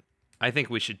that I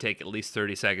think we should take at least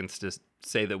 30 seconds to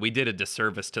say that we did a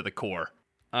disservice to the core.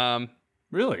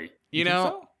 Really? You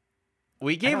know,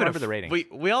 we gave it the rating.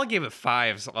 We all gave it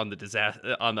 5s on the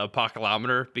disaster on the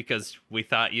apocalypse because we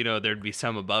thought there'd be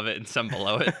some above it and some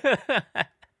below it,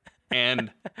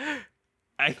 and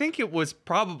I think it was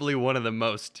probably one of the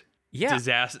most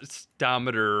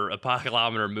disastometer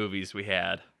apocalypse movies we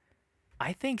had.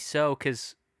 I think so,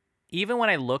 because even when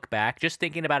I look back, just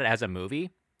thinking about it as a movie,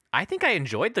 I think I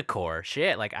enjoyed the core.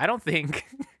 Shit, like I don't think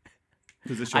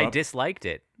I disliked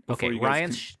it. Okay,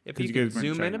 Ryan's. If you could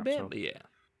zoom in a bit, yeah.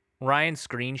 Ryan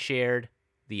screen shared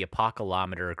the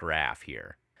apocalypse graph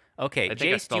here. Okay, I think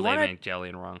Jace, I spelled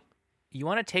Evangelion wrong. You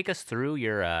want to take us through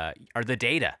the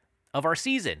data of our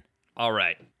season? All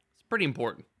right, it's pretty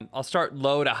important. I'll start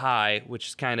low to high, which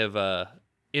is kind of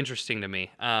interesting to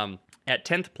me. At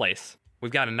 10th place,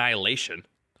 we've got Annihilation.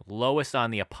 Lowest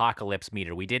on the apocalypse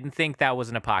meter. We didn't think that was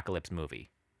an apocalypse movie.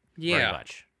 Yeah. Very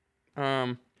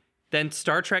much. Then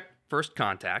Star Trek First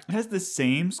Contact. It has the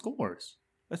same scores.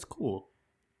 That's cool.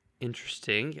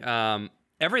 Interesting.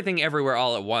 Everything Everywhere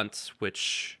All at Once,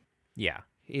 which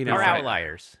are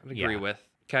outliers. I agree with.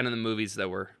 Kind of the movies that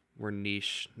were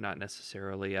niche, not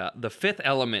necessarily. The Fifth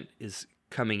Element is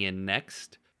coming in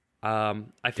next. I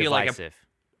feel Divisive. like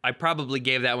I probably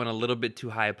gave that one a little bit too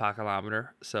high apocalypse.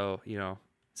 So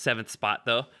 7th spot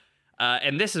though.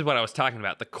 And this is what I was talking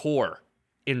about. The core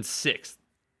in 6th.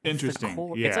 Interesting.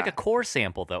 It's like a core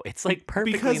sample though. It's like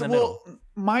perfectly in the middle.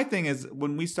 My thing is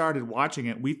when we started watching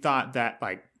it, we thought that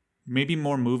like maybe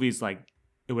more movies like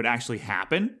it would actually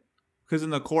happen because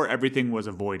in the core everything was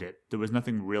avoided. There was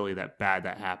nothing really that bad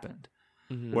that happened.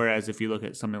 Mm-hmm. Whereas if you look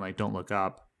at something like Don't Look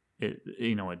Up,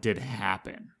 it did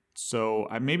happen. So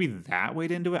maybe that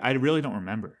weighed into it. I really don't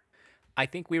remember. I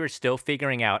think we were still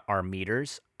figuring out our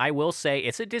meters. I will say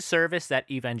it's a disservice that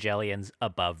Evangelion's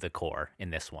above the core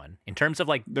in this one. In terms of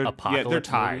like apocalypse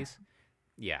movies.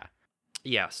 Yeah.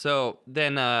 Yeah, so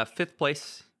then 5th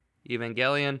place,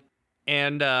 Evangelion.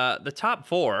 And the top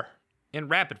 4 in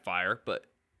rapid fire, but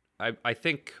I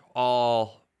think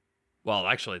all, well,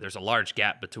 actually, there's a large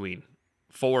gap between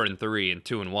 4 and 3 and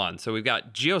 2 and 1. So we've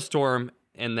got Geostorm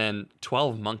and then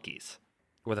 12 Monkeys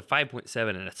with a 5.7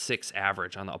 and a 6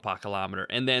 average on the apocalypse.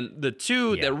 And then the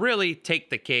two that really take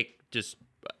the cake, just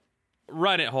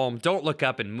run it home, Don't Look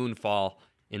Up and Moonfall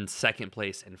in second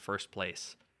place and first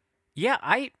place. Yeah,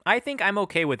 I think I'm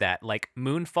okay with that. Like,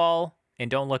 Moonfall and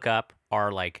Don't Look Up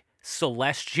are like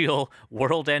celestial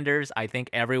world enders. I think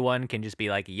everyone can just be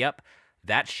like, yep,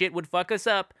 that shit would fuck us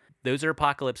up. Those are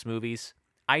apocalypse movies.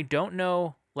 I don't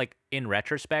know, like, in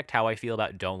retrospect, how I feel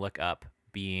about Don't Look Up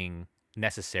being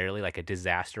necessarily like a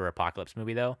disaster or apocalypse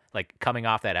movie, though. Like, coming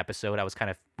off that episode,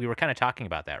 we were kind of talking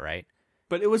about that, right?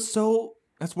 But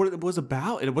that's what it was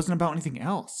about. It wasn't about anything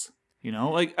else. You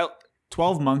know, like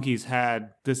 12 Monkeys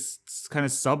had this kind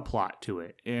of subplot to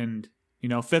it. And, you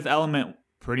know, Fifth Element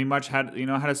pretty much had a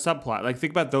subplot. Like,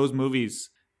 think about those movies,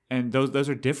 and those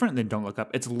are different than Don't Look Up.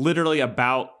 It's literally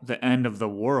about the end of the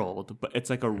world, but it's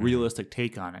like a realistic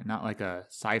take on it, not like a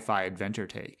sci-fi adventure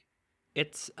take.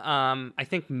 It's I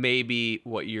think maybe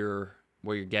what you're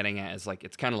getting at is like,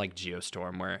 it's kind of like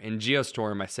Geostorm, where in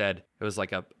Geostorm I said it was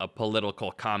like a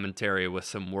political commentary with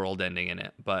some world ending in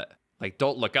it, but like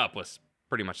Don't Look Up was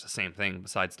pretty much the same thing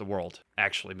besides the world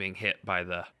actually being hit by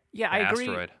the I agree.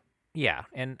 asteroid. Yeah,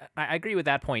 and I agree with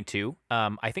that point too.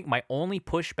 I think my only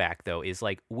pushback, though, is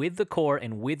like with the core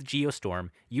and with Geostorm,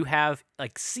 you have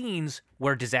like scenes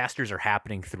where disasters are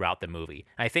happening throughout the movie.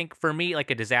 I think for me, like,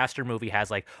 a disaster movie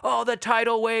has like, oh, the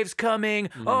tidal wave's coming,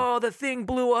 oh, the thing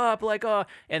blew up, like,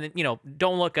 and then, you know,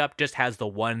 Don't Look Up just has the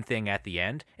one thing at the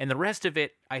end, and the rest of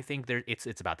it, I think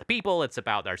it's about the people, it's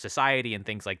about our society and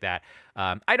things like that.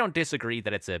 I don't disagree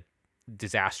that it's a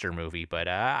disaster movie, but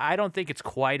I don't think it's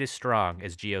quite as strong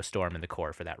as Geostorm in the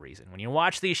core for that reason. When you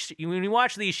watch these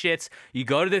shits, you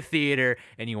go to the theater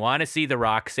and you want to see The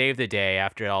Rock save the day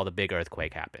after all the big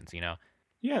earthquake happens, you know?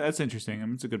 Yeah, that's interesting. I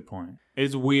mean, it's a good point.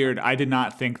 It's weird. I did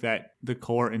not think that the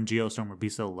core in Geostorm would be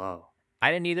so low.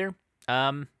 I didn't either.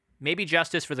 Maybe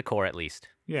justice for the core at least.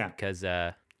 Yeah. Because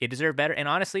it deserved better, and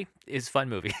honestly, it's a fun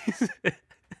movie.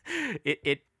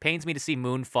 It pains me to see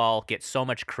Moonfall get so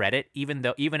much credit, even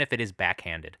if it is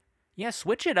backhanded. Yeah,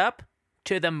 switch it up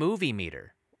to the movie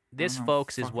meter. This,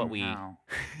 folks, is what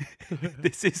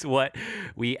this is what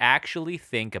we actually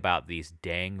think about these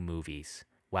dang movies.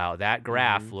 Wow, that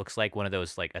graph looks like one of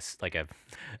those, like a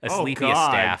sleepiest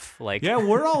staff. Like, yeah,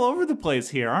 we're all over the place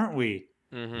here, aren't we?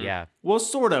 Mm-hmm. Yeah. Well,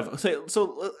 sort of.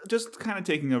 So just kind of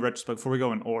taking a retrospect before we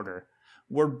go in order.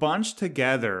 We're bunched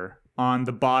together on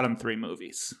the bottom 3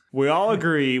 movies. We all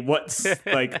agree what's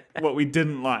like what we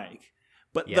didn't like.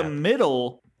 But the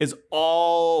middle is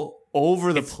all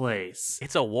over the place.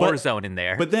 It's a war zone in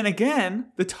there. But then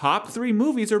again, the top 3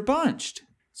 movies are bunched.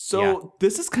 So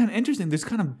this is kind of interesting. There's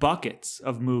kind of buckets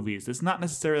of movies. It's not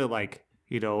necessarily like,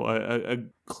 you know, a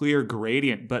clear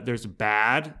gradient, but there's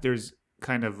bad, there's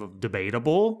kind of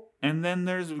debatable, and then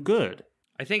there's good.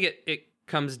 I think it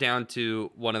comes down to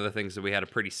one of the things that we had a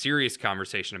pretty serious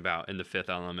conversation about in The Fifth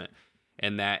Element,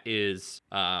 and that is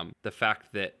the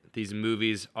fact that these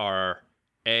movies are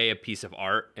a piece of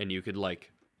art, and you could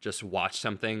like just watch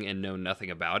something and know nothing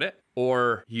about it,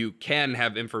 or you can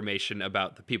have information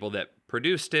about the people that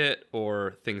produced it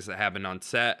or things that happened on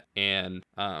set, and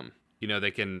you know,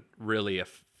 they can really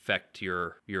affect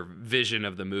your vision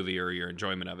of the movie or your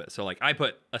enjoyment of it. So like, I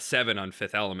put a 7 on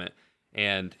Fifth Element,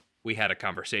 and we had a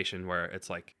conversation where it's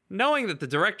like, knowing that the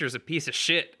director's a piece of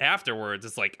shit afterwards,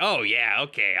 it's like, oh yeah,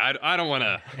 okay, I don't want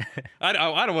to, I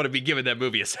don't want to be giving that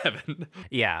movie a 7.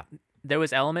 Yeah, there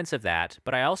was elements of that,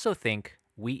 but I also think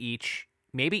we each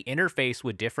maybe interface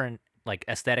with different like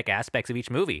aesthetic aspects of each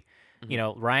movie. You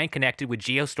know, Ryan connected with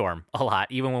Geostorm a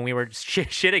lot, even when we were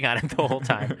shitting on it the whole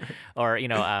time. Or, you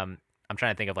know, I'm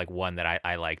trying to think of like one that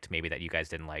I liked, maybe that you guys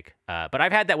didn't like. But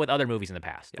I've had that with other movies in the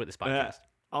past with this podcast.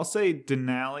 I'll say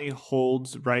Denali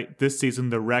holds this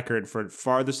season the record for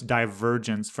farthest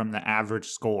divergence from the average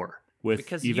score with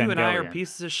because Evangelion. You and I are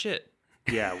pieces of shit.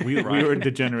 Yeah, we were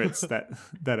degenerates that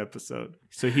episode.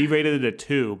 So he rated it a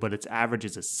 2, but its average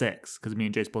is a 6 because me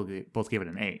and Jace both gave it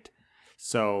an 8.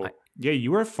 So yeah,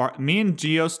 you were far. Me and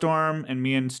Geostorm and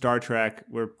me and Star Trek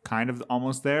were kind of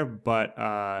almost there, but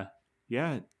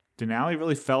yeah, Denali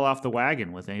really fell off the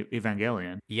wagon with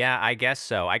Evangelion. Yeah, I guess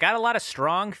so. I got a lot of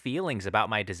strong feelings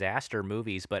about my disaster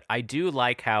movies, but I do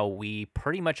like how we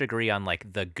pretty much agree on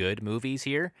like the good movies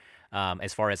here,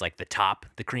 as far as like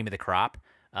the cream of the crop.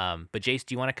 But Jace,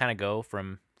 do you want to kind of go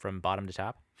from bottom to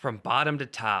top? From bottom to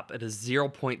top at a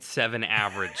 0.7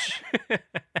 average,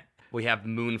 we have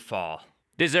Moonfall.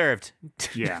 Deserved.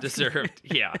 Yeah. Deserved,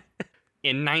 yeah.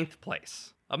 in ninth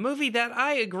place, a movie that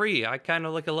I agree I kind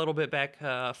of look a little bit back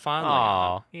fondly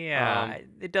on. Yeah,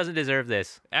 it doesn't deserve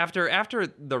this. After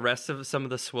the rest of some of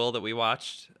the swill that we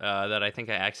watched, that I think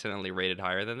I accidentally rated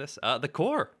higher than this, The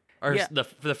Core, or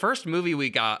the first movie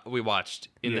we watched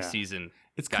in the season.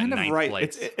 It's kind of right.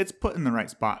 Place. It's put in the right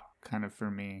spot, kind of for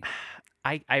me.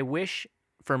 I wish.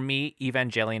 For me,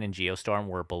 Evangelion and Geostorm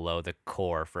were below The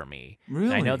Core for me. Really?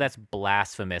 And I know that's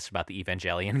blasphemous about the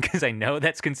Evangelion because I know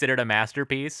that's considered a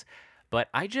masterpiece, but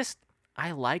I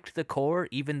liked The Core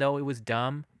even though it was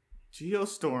dumb.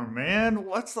 Geostorm, man.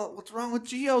 What's wrong with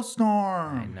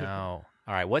Geostorm? I know.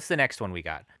 All right, what's the next one we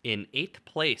got? In 8th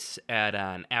place at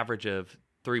an average of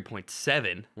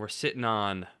 3.7, we're sitting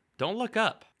on Don't Look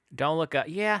Up. Don't Look Up.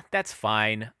 Yeah, that's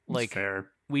fine. That's fair.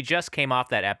 We just came off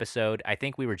that episode. I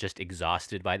think we were just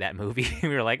exhausted by that movie. We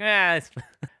were like, it's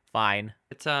fine.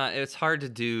 It's hard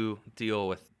to deal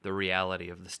with the reality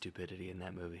of the stupidity in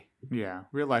that movie. Yeah,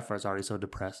 real life is already so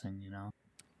depressing, you know.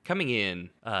 Coming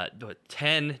in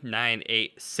 10, 9,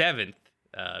 8, 7th,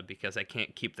 because I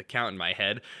can't keep the count in my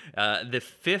head, The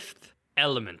Fifth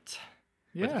Element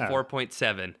with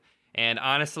 4.7. And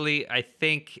honestly, I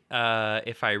think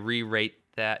if I re-rate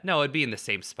that, no, it'd be in the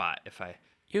same spot if I...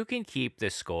 You can keep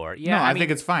this score. Yeah, no, I think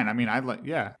it's fine. I mean,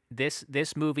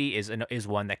 This movie is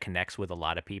one that connects with a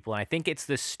lot of people, and I think it's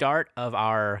the start of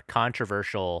our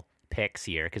controversial picks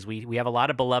here because we have a lot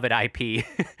of beloved IP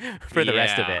for the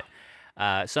rest of it.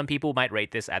 Some people might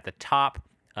rate this at the top,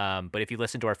 but if you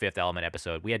listen to our Fifth Element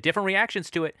episode, we had different reactions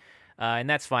to it, and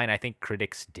that's fine. I think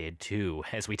critics did too,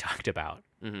 as we talked about.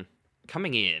 Mm-hmm.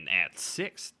 Coming in at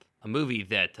 6th, a movie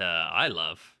that I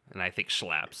love. And I think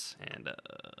slaps. And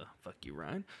fuck you,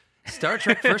 Ryan. Star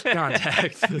Trek First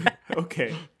Contact.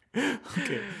 Okay.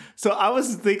 So I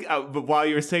was thinking, but while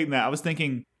you were saying that, I was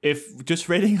thinking if just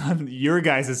rating on your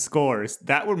guys' scores,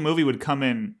 that movie would come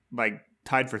in like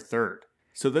tied for 3rd.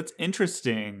 So that's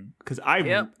interesting because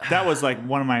that was like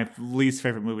one of my least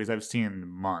favorite movies I've seen in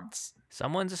months.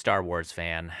 Someone's a Star Wars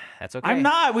fan. That's okay. I'm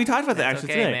not. We talked about that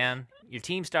actually today, man. You're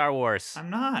Team Star Wars. I'm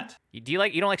not. You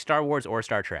don't like Star Wars or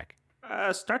Star Trek?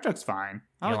 Star Trek's fine.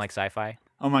 You don't like sci-fi?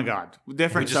 Oh my god,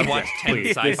 different we just subject. Watched 10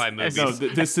 sci-fi movies. No,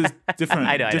 this is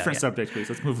different. different subject, please.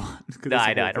 Let's move on.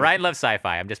 I know. Ryan loves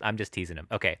sci-fi. I'm just teasing him.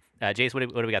 Okay, Jace, what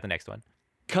do we got the next one?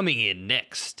 Coming in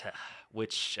next,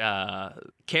 which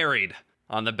carried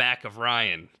on the back of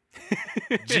Ryan,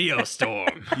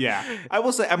 Geostorm. Yeah, I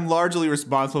will say I'm largely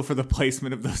responsible for the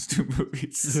placement of those two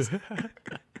movies.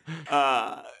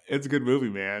 It's a good movie,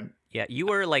 man. Yeah, you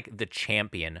were like the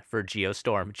champion for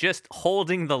Geostorm, just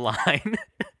holding the line.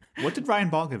 What did Ryan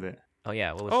Ball give it? Oh,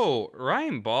 yeah.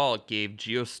 Ryan Ball gave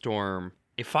Geostorm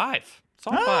a 5. It's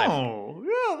all 5. Oh,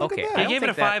 yeah, look at that. He gave it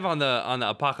a 5 on the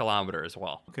apocalymometer as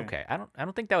well. Okay. I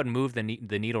don't think that would move the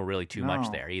needle really too much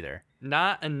there either.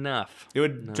 Not enough. It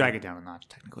would drag it down a notch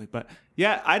technically, but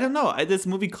yeah, I don't know. This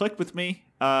movie clicked with me.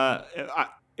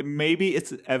 Maybe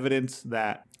it's evidence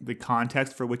that the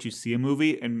context for which you see a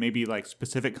movie and maybe like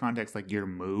specific context like your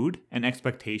mood and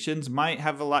expectations might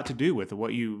have a lot to do with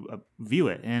what you view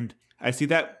it. And I see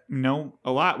that,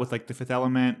 a lot with like The Fifth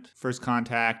Element, First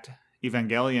Contact,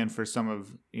 Evangelion for some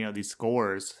of, these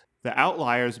scores. The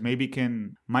outliers might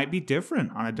be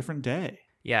different on a different day.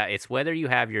 Yeah, it's whether you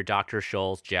have your Dr.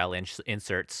 Scholl's gel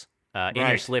inserts in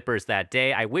your slippers that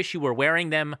day. I wish you were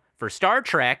wearing them for Star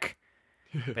Trek,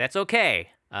 but that's okay.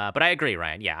 But I agree,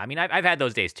 Ryan. Yeah, I mean, I've had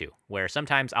those days too, where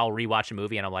sometimes I'll rewatch a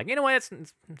movie and I'm like, you know what, it's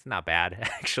not bad,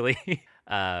 actually.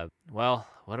 Well,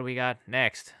 what do we got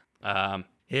next? Evangelion,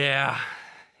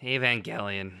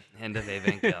 end of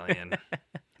Evangelion.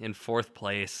 In 4th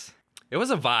place. It was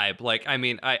a vibe. Like, I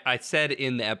mean, I said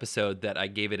in the episode that I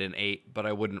gave it an 8, but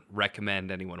I wouldn't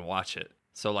recommend anyone watch it.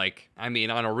 So, like, I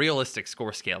mean, on a realistic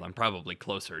score scale, I'm probably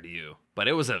closer to you. But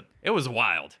it was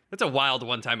wild. It's a wild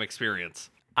one-time experience.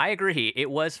 I agree.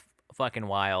 It was fucking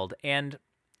wild. And,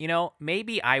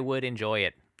 maybe I would enjoy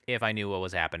it if I knew what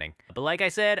was happening. But like I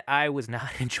said, I was not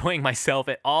enjoying myself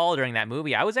at all during that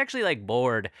movie. I was actually, like,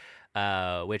 bored,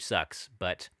 which sucks.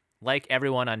 But like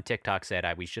everyone on TikTok said,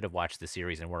 we should have watched the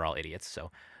series and we're all idiots.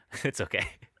 So it's okay.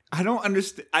 I don't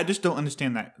understand. I just don't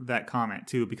understand that comment,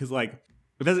 too, because, like,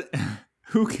 it doesn't...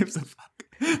 Who gives a fuck?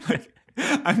 Like,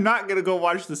 I'm not going to go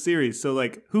watch the series. So,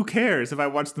 like, who cares if I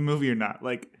watch the movie or not?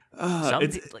 Like...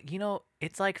 it's like,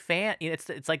 it's like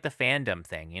it's like the fandom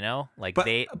thing, like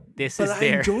I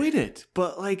enjoyed it,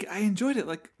 but like I enjoyed it,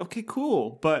 like, okay,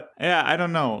 cool, but yeah, I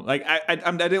don't know, like I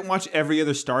didn't watch every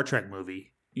other Star Trek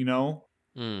movie,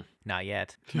 Not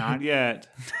yet.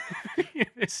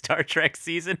 Star Trek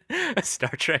season, a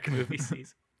Star Trek movie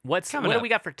season. What do we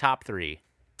got for top 3?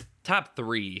 Top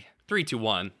 3, 3, 2,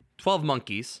 1, 12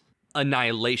 Monkeys,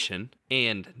 Annihilation,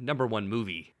 and number one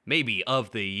movie, maybe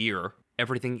of the year,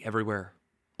 Everything Everywhere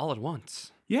All at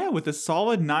Once. Yeah, with a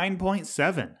solid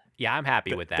 9.7. Yeah, I'm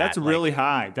happy with that. That's really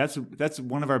high. That's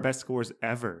one of our best scores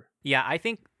ever. Yeah, I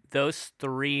think those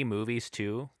three movies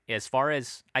too, as far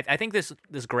as I think this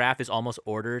graph is almost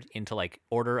ordered into like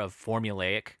order of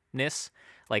formulaicness,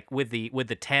 like with the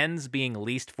 10s being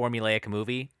least formulaic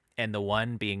movie and the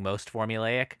 1 being most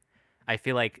formulaic. I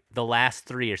feel like the last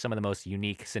 3 are some of the most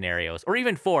unique scenarios, or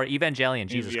even 4, Evangelion,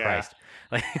 Jesus Christ.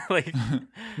 Like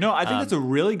No, I think that's a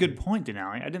really good point,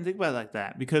 Denali. I didn't think about it like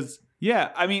that because,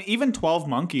 yeah, I mean, even 12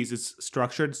 Monkeys is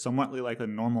structured somewhat like a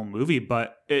normal movie,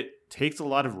 but it takes a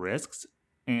lot of risks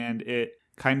and it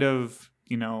kind of,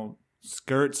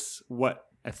 skirts what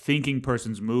a thinking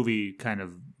person's movie kind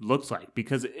of looks like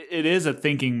because it is a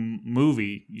thinking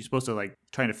movie. You're supposed to like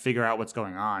trying to figure out what's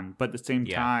going on, but at the same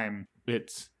time,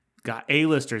 it's got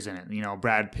A-listers in it,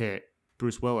 Brad Pitt,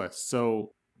 Bruce Willis.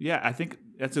 So, yeah, I think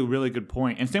that's a really good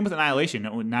point. And same with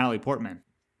Annihilation with Natalie Portman.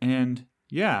 And,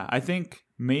 yeah, I think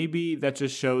maybe that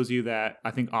just shows you that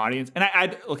I think audience... And I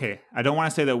don't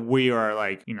want to say that we are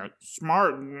like,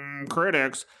 smart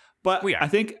critics, but I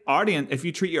think audience, if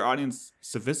you treat your audience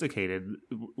sophisticated,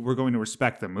 we're going to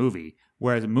respect the movie.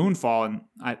 Whereas Moonfall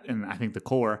and I think The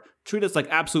Core treat us like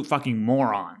absolute fucking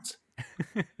morons.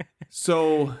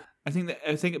 So... I think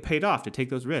it paid off to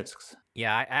take those risks.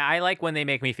 Yeah, I like when they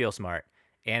make me feel smart,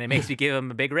 and it makes me give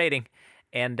them a big rating.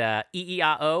 And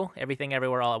EEIO, Everything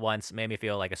Everywhere All at Once, made me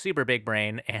feel like a super big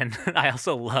brain, and I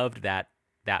also loved that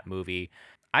movie.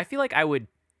 I feel like I would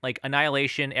like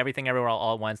Annihilation, Everything Everywhere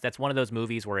All at Once. That's one of those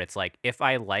movies where it's like if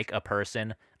I like a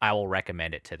person, I will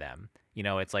recommend it to them.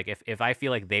 It's like if I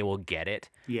feel like they will get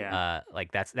it. Yeah.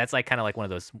 Like that's like kind of like one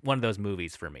of those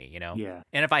movies for me. Yeah.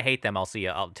 And if I hate them, I'll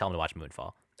tell them to watch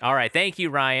Moonfall. All right, thank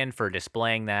you, Ryan, for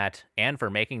displaying that and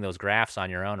for making those graphs on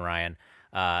your own, Ryan.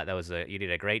 You did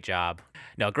a great job.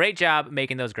 No, great job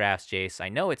making those graphs, Jace. I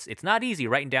know it's not easy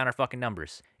writing down our fucking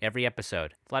numbers every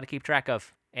episode. It's a lot to keep track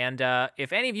of. And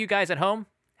if any of you guys at home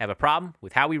have a problem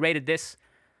with how we rated this,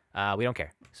 we don't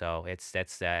care. So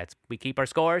we keep our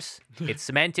scores. It's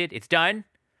cemented. It's done.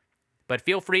 But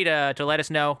feel free to let us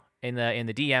know in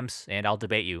the DMs, and I'll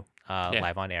debate you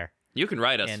live on air. You can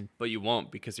write us, but you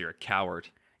won't because you're a coward.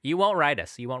 You won't write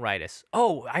us.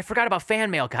 Oh, I forgot about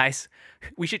fan mail, guys.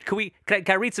 Can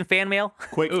I read some fan mail?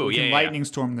 Quick, lightning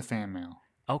storm the fan mail.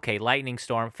 Okay, lightning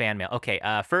storm fan mail. Okay,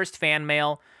 first fan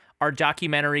mail. Are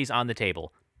documentaries on the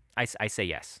table? I say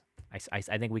yes. I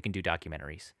think we can do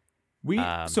documentaries.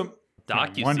 I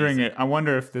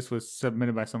wonder if this was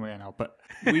submitted by somebody I know, but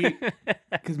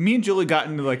because me and Julie got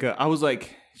into I was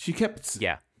like, she kept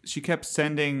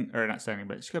sending, or not sending,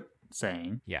 but she kept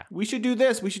saying, we should do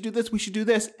this, we should do this, we should do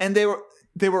this, and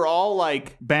they were all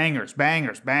like bangers.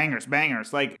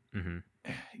 Like,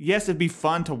 yes, it'd be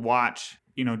fun to watch,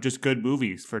 just good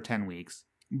movies for 10 weeks,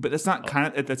 but that's not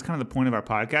that's kind of the point of our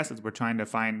podcast, is we're trying to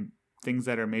find things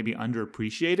that are maybe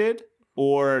underappreciated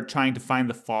or trying to find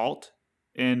the fault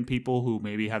in people who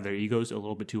maybe have their egos a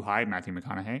little bit too high, Matthew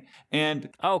McConaughey. And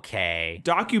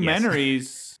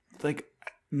documentaries, like,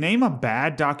 name a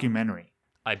bad documentary.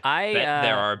 I bet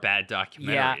there are bad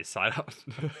documentaries. Yeah. So I don't.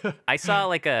 I saw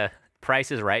like a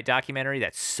Price is Right documentary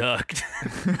that sucked.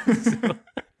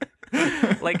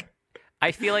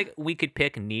 I feel like we could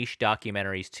pick niche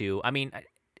documentaries too. I mean,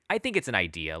 I think it's an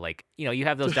idea. Like, you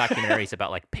have those documentaries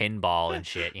about like pinball and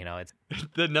shit. It's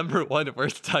the number one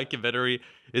worst documentary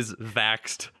is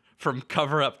Vaxxed, from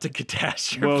cover up to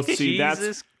catastrophe. Well, see,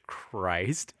 Jesus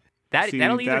Christ.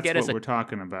 That'll either get us what we're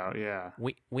talking about, yeah.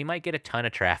 We might get a ton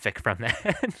of traffic from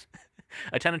that.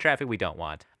 A ton of traffic we don't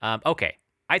want. Okay,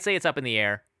 I'd say it's up in the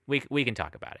air. We can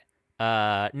talk about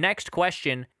it. Next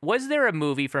question: was there a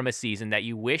movie from a season that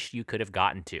you wish you could have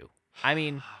gotten to? I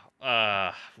mean,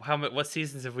 what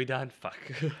seasons have we done? Fuck.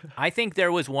 I think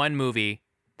there was one movie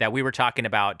that we were talking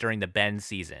about during the Ben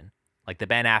season, like the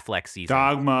Ben Affleck season.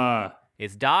 Dogma.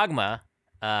 It's Dogma.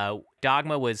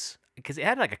 Dogma was. Because it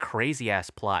had like a crazy ass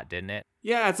plot, didn't it?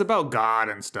 Yeah, it's about God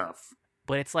and stuff.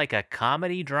 But it's like a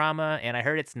comedy drama, and I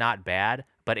heard it's not bad,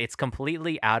 but it's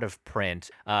completely out of print.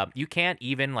 You can't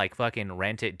even like fucking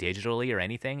rent it digitally or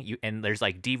anything. And there's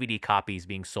like DVD copies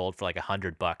being sold for like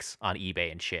 $100 on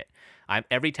eBay and shit.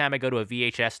 Every time I go to a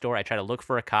VHS store, I try to look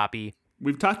for a copy.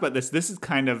 We've talked about this. This is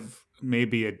kind of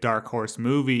maybe a dark horse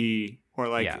movie, or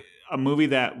like a movie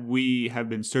that we have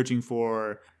been searching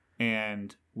for,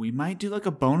 and we might do like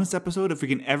a bonus episode if we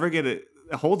can ever get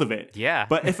a hold of it. Yeah.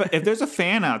 But if there's a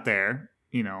fan out there,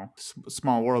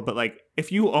 small world, but like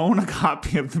if you own a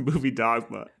copy of the movie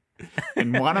Dogma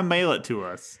and want to mail it to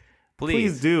us,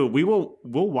 please do. We'll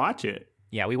watch it.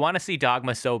 Yeah, we want to see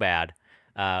Dogma so bad.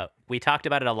 We talked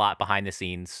about it a lot behind the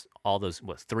scenes all those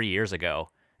 3 years ago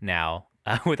now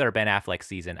with our Ben Affleck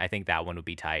season. I think that one would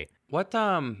be tight. What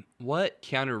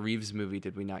Keanu Reeves movie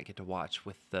did we not get to watch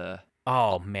with the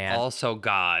Oh man. Also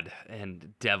God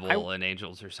and Devil and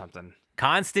Angels or something?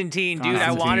 Constantine, dude.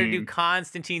 I wanted to do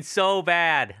Constantine so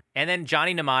bad. And then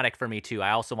Johnny Mnemonic for me too.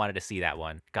 I also wanted to see that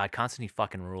one. God, Constantine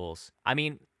fucking rules. I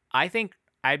mean, I think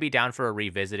I'd be down for a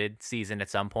revisited season at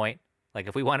some point. Like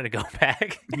if we wanted to go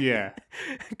back. Yeah.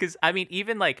 Because I mean,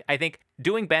 even like I think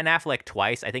doing Ben Affleck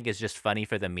twice, I think is just funny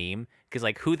for the meme. Because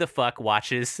like who the fuck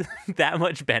watches that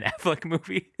much Ben Affleck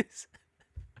movies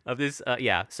of this?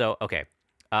 Yeah. So okay.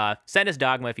 Send us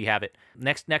Dogma if you have it.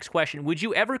 Next question. Would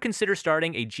you ever consider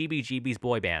starting a GBGBs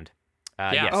boy band?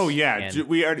 Yeah. Yes. Oh yeah. And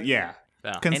We already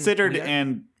considered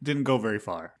and didn't go very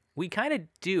far. we kind of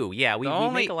do. Yeah. We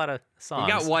make a lot of songs.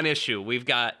 We got one issue. We've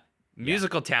got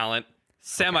musical talent,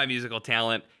 semi-musical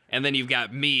talent, and then you've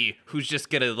got me who's just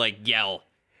gonna like yell.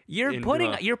 You're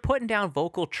putting down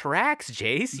vocal tracks,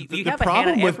 Jace. You The have a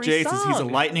problem hand on with every Jace is he's a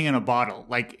song. lightning in a bottle.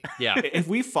 Like, Yeah. if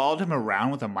we followed him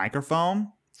around with a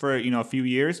microphone for a few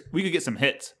years, we could get some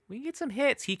hits. We can get some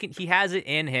hits. He has it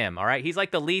in him. All right. He's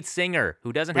like the lead singer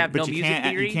who doesn't have no you music can't,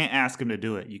 theory. You can't ask him to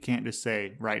do it. You can't just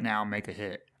say right now make a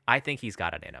hit. I think he's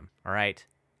got it in him. All right.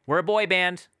 We're a boy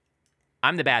band.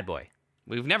 I'm the bad boy.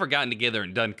 We've never gotten together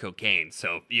and done cocaine,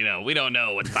 so we don't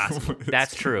know what's possible.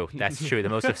 That's true. That's true. The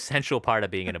most essential part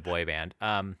of being in a boy band.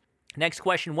 Next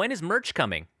question. When is merch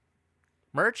coming?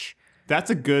 Merch? That's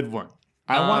a good one.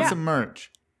 I want some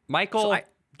merch. Michael,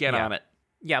 get on it.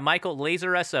 Yeah, Michael,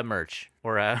 laser us a merch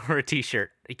or a t-shirt.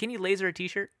 Can you laser a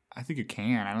t-shirt? I think you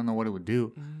can. I don't know what it would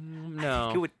do.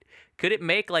 No. Could it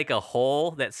make like a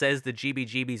hole that says the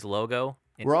GBGB's logo?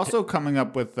 We're also coming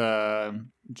up with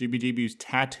GBGB's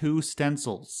tattoo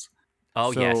stencils.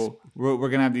 Oh, so yes. We're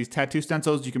going to have these tattoo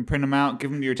stencils. You can print them out,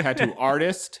 give them to your tattoo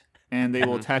artist, and they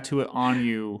will tattoo it on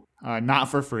you, not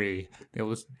for free. They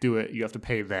will just do it. You have to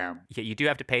pay them. Yeah, you do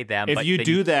have to pay them. If you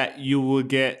do that, you will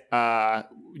get,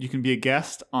 you can be a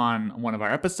guest on one of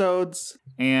our episodes,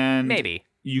 and maybe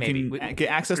you can get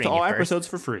access to all episodes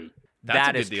for free. That's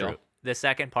a good is deal. true. The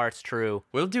second part's true.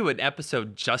 We'll do an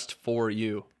episode just for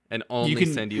you and only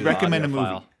can send you recommend the audio a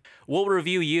movie. file. We'll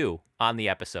review you on the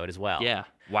episode as well. Yeah.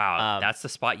 Wow. That's the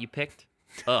spot you picked?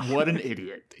 Ugh. What an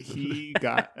idiot. He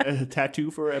got a tattoo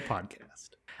for a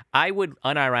podcast. I would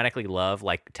unironically love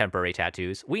like temporary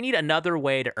tattoos. We need another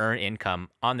way to earn income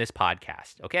on this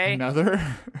podcast, okay? Another?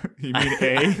 You mean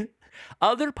A?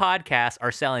 Other podcasts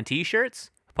are selling t-shirts,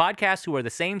 podcasts who are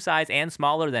the same size and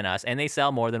smaller than us, and they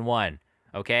sell more than one,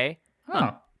 okay?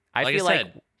 Huh. I Like feel I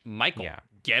said, Michael, yeah.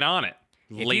 get on it.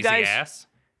 If Lazy you guys- ass.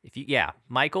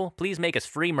 Michael, please make us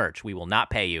free merch. We will not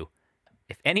pay you.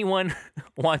 If anyone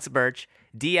wants merch,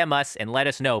 DM us and let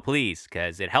us know, please,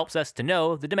 because it helps us to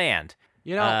know the demand.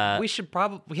 We should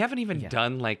we haven't even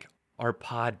done like our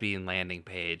Podbean landing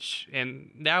page,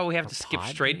 and now we have to skip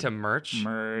straight to merch.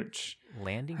 Merch.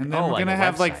 Landing. And then we're going to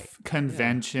have like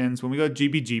conventions. When we go to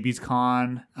GBGB's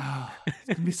Con. Oh, it's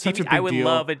going to be such a big deal. I would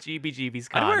love a GBGB's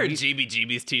con. I'd wear a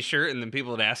GBGB's t-shirt, and then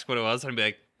people would ask what it was, and I'd be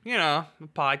like, a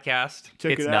podcast.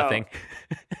 Check It's it nothing.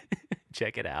 out.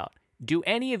 Check it out. Do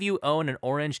any of you own an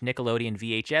orange Nickelodeon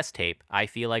VHS tape? I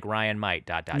feel like Ryan might.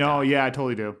 No, yeah, I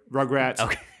totally do. Rugrats.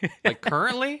 Okay. Like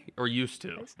currently or used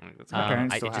to? My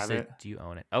parents still it just have said, it. do you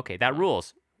own it? Okay, that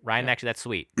rules. Ryan, actually, that's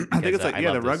sweet. I think it's like, I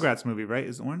the love this. Rugrats movie, right?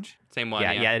 Is orange? Same one.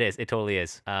 Yeah, it is. It totally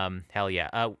is. Hell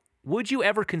yeah. Would you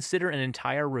ever consider an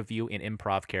entire review in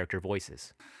improv character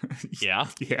voices? Yeah.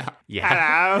 Yeah.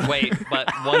 Yeah. Hello. Wait, but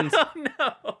one's. Oh,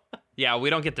 no. Yeah,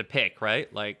 we don't get to pick,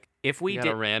 right? Like, If we got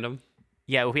did a random.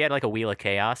 Yeah, if we had like a wheel of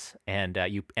chaos, and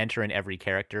you enter in every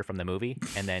character from the movie,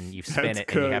 and then you spin it,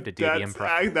 and you have to do the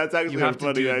improv. That's actually You have a to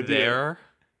funny do idea. their.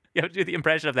 You have to do the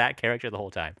impression of that character the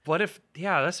whole time. What if?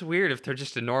 Yeah, that's weird. If they're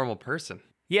just a normal person.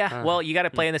 Yeah, well, you got to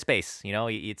play in the space. You know,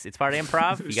 it's part of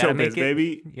improv. You got to make Showbiz, it.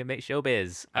 baby. You make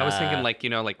showbiz. I was thinking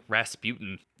like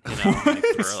Rasputin. I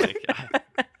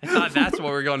thought that's what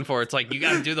we're going for. It's like you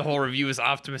got to do the whole review as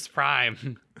Optimus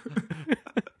Prime.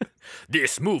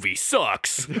 This movie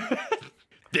sucks.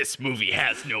 This movie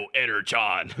has no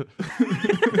energon.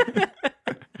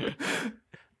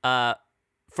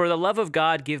 For the love of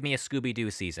God, give me a Scooby-Doo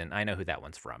season. I know who that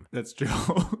one's from. That's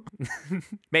Joe.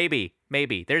 Maybe.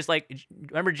 There's like,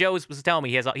 remember Joe was telling me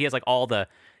he has like all the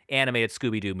animated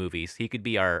Scooby-Doo movies. He could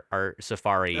be our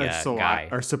safari guy.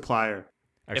 Our supplier.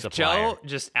 If Joe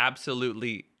just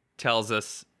absolutely tells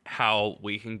us how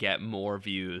we can get more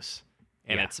views,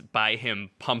 and it's by him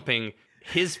pumping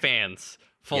his fans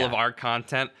full of our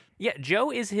content. Yeah,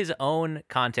 Joe is his own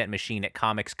content machine at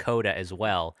Comics Coda as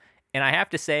well. And I have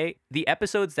to say, the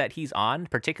episodes that he's on,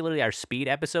 particularly our speed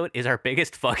episode, is our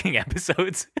biggest fucking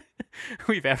episodes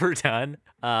we've ever done.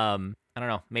 I don't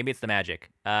know. Maybe it's the magic.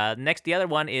 The other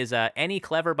one is any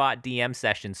Cleverbot DM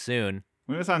session soon.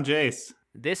 When it's on Jace.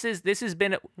 This has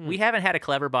been. We haven't had a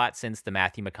Cleverbot since the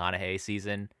Matthew McConaughey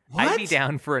season. What? I'd be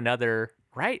down for another.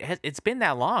 Right? It's been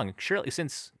that long, surely,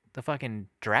 since the fucking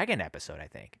Dragon episode, I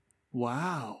think.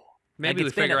 Wow. Maybe we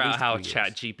figure out how years.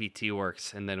 ChatGPT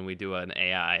works, and then we do an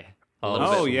AI.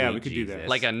 Oh yeah, we could do that.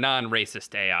 Like a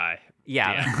non-racist AI.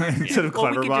 Yeah. Instead of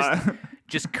Cleverbot.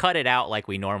 Just cut it out like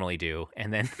we normally do,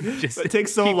 and then just. It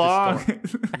takes so long.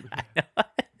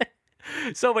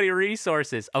 So many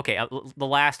resources. Okay, the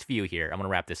last few here. I'm going to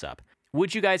wrap this up.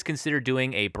 Would you guys consider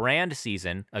doing a brand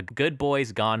season, a Good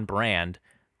Boys Gone brand,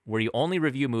 where you only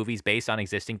review movies based on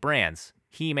existing brands?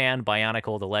 He-Man,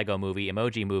 Bionicle, the Lego Movie,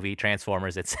 Emoji Movie,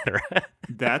 Transformers, etc.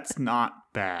 That's not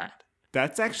bad.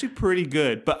 That's actually pretty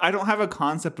good. But I don't have a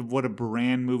concept of what a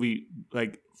brand movie,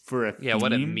 like, for a theme,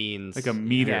 what it means. Like a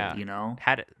meter, you know?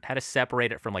 How to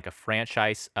separate it from, like, a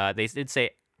franchise. They did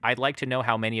say, I'd like to know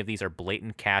how many of these are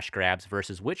blatant cash grabs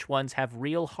versus which ones have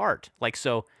real heart. Like,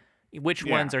 so which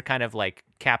ones are kind of, like,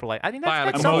 capitalized. I think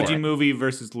that's Emoji Movie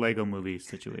versus Lego Movie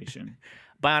situation.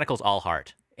 Bionicle's all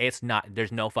heart. It's not.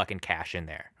 There's no fucking cash in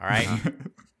there. All right.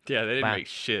 Yeah, they didn't make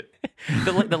shit.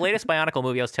 The latest Bionicle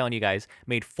movie I was telling you guys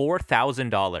made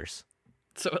 $4,000.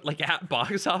 So like at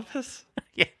box office?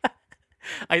 Yeah.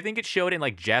 I think it showed in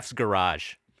like Jeff's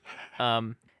garage.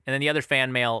 And then the other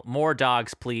fan mail: more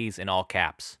dogs, please, in all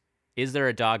caps. Is there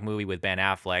a dog movie with Ben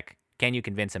Affleck? Can you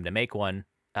convince him to make one?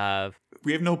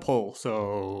 We have no poll,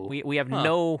 so we have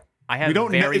no. I have. We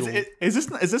don't very. Know, is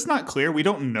this not clear? We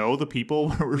don't know the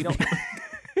people. We don't.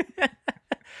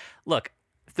 Look,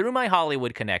 through my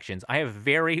Hollywood connections, I have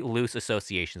very loose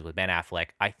associations with Ben Affleck.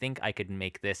 I think I could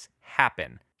make this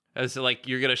happen. As like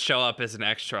you're gonna show up as an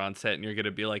extra on set, and you're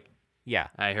gonna be like, "Yeah,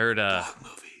 I heard dog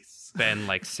movies. Ben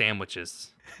likes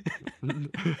sandwiches."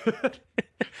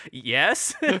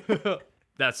 Yes.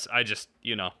 I just.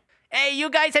 Hey,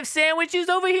 you guys have sandwiches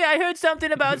over here? I heard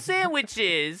something about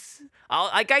sandwiches.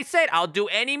 Like I said, I'll do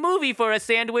any movie for a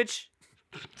sandwich.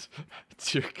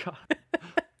 Dear God.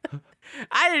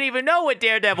 I didn't even know what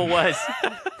Daredevil was.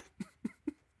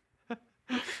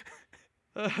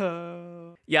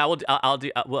 Yeah,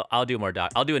 I'll do more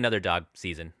dog. I'll do another dog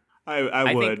season.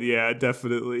 I would, think, yeah,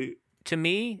 definitely. To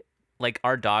me, like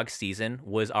our dog season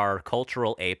was our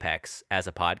cultural apex as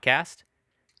a podcast,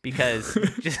 because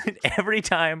just every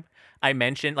time I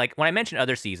mention, like when I mention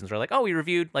other seasons, we're like, oh, we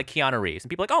reviewed like Keanu Reeves, and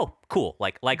people are like, oh, cool,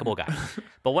 like likable guy.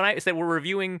 But when I said we're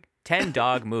reviewing 10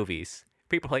 dog movies,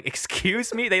 people are like,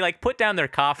 excuse me? They like put down their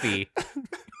coffee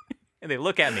and they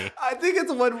look at me. I think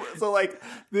it's one. So like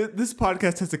this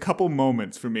podcast has a couple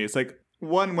moments for me. It's like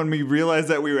one when we realized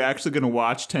that we were actually going to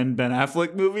watch 10 Ben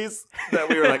Affleck movies, that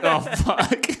we were like, oh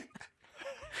fuck.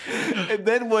 And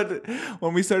then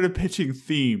when we started pitching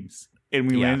themes and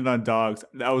we landed on dogs,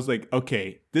 I was like,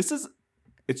 okay,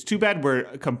 it's too bad we're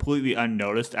completely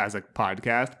unnoticed as a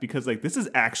podcast, because like this is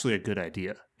actually a good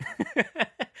idea.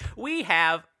 We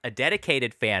have a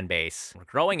dedicated fan base. We're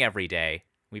growing every day.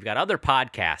 We've got other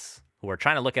podcasts who are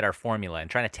trying to look at our formula and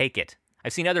trying to take it.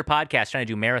 I've seen other podcasts trying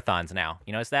to do marathons now.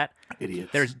 You notice that?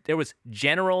 Idiots. There was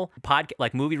general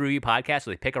like movie review podcasts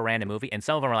where they pick a random movie, and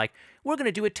some of them are like, we're going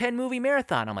to do a 10-movie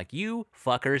marathon. I'm like, you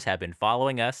fuckers have been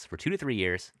following us for 2 to 3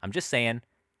 years. I'm just saying,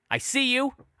 I see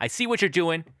you. I see what you're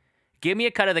doing. Give me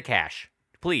a cut of the cash.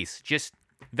 Please, just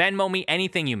Venmo me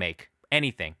anything you make.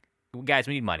 Anything. Guys,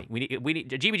 we need money. We need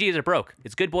GBGs are broke.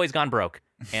 It's Good Boys Gone Broke.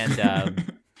 And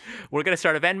we're going to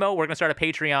start a Venmo. We're going to start a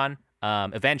Patreon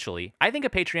eventually. I think a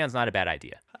Patreon's not a bad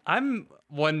idea. I'm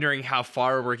wondering how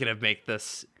far we're going to make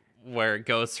this, where it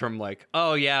goes from like,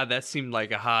 oh yeah, that seemed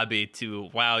like a hobby, to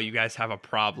wow, you guys have a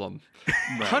problem.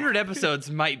 Right. 100 episodes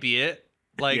might be it.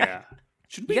 Like, yeah.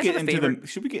 Should we get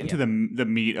into the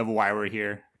meat of why we're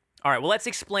here? All right, well, let's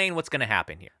explain what's going to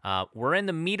happen here. We're in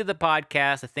the meat of the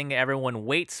podcast, the thing that everyone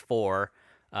waits for,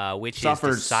 which is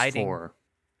deciding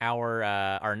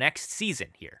our next season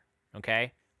here.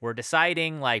 Okay, we're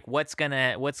deciding like what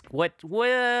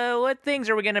things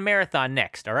are we gonna marathon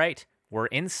next. All right, we're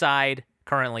inside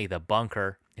currently the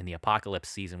bunker in the apocalypse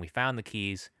season. We found the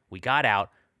keys. We got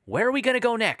out. Where are we gonna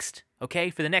go next?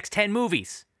 Okay, for the next 10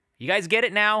 movies. You guys get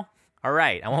it now? All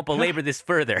right, I won't belabor this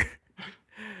further.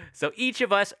 So each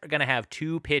of us are going to have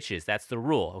 2 pitches. That's the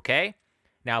rule, okay?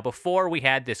 Now, before we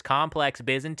had this complex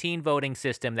Byzantine voting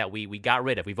system that we got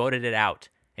rid of. We voted it out.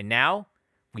 And now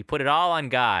we put it all on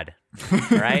God,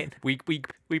 all right? We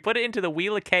put it into the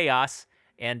wheel of chaos,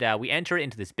 and we enter it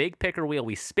into this big picker wheel.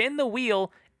 We spin the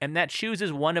wheel, and that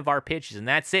chooses one of our pitches, and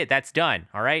that's it. That's done.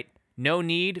 All right. No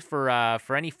need for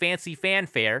any fancy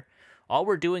fanfare. All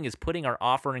we're doing is putting our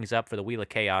offerings up for the Wheel of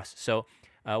Chaos. So,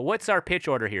 what's our pitch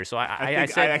order here? So I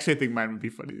actually think mine would be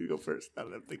funny to go first. Now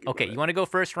that I'm thinking. Okay, you want to go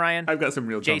first, Ryan? I've got some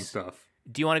real dumb stuff.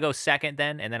 Do you want to go second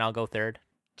then, and then I'll go third?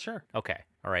 Sure. Okay.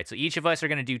 All right. So each of us are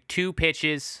going to do 2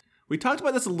 pitches. We talked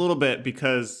about this a little bit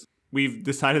because we've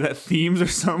decided that themes are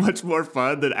so much more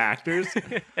fun than actors.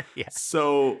 Yeah.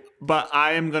 So, but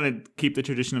I am going to keep the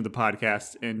tradition of the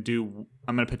podcast and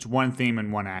I'm going to pitch one theme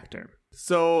and one actor.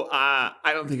 So I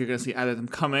don't think you're going to see either of them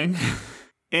coming.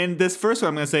 And this first one,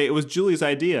 I'm going to say it was Julie's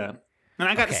idea. And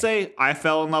I got to say, I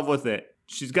fell in love with it.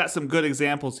 She's got some good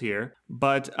examples here,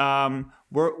 but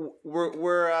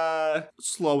we're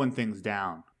slowing things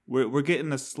down. We're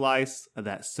getting a slice of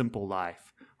that simple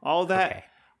life. All that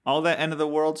end of the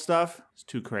world stuff is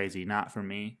too crazy. Not for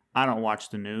me. I don't watch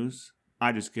the news.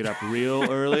 I just get up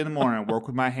real early in the morning and work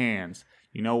with my hands.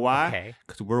 You know why?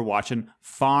 Because we're watching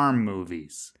farm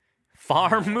movies.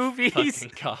 Farm movies?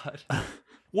 God.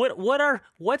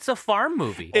 What's a farm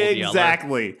movie?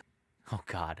 Exactly. Oh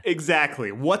God.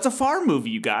 Exactly. What's a farm movie,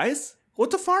 you guys?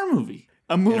 What's a farm movie?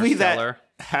 A movie that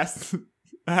has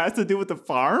to do with the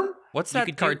farm? What's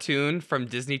that cartoon from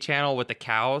Disney Channel with the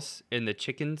cows and the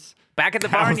chickens? Back at the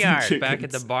barnyard. Back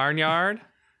at the barnyard.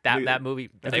 That movie.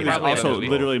 There's also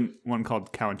literally one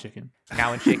called Cow and Chicken.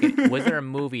 Cow and Chicken. Was there a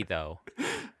movie though?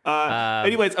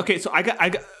 Anyways, okay. So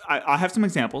I have some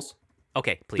examples.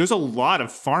 Okay, please. There's a lot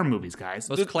of farm movies, guys.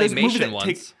 Those claymation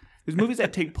ones. There's movies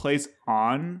that take place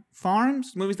on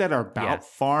farms. Movies that are about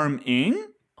farming.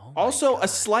 Also, a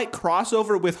slight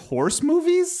crossover with horse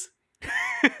movies.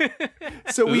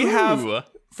 So we have,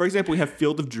 for example, we have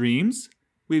Field of Dreams.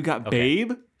 We've got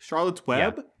Babe, Charlotte's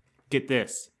Web. Yep. Get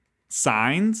this.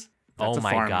 Signs. That's a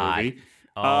farm movie.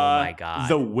 Oh my God.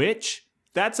 The Witch.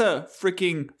 That's a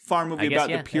freaking farm movie about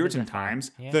the Puritan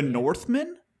times. The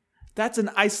Northman. That's an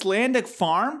Icelandic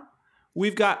farm.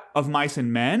 We've got Of Mice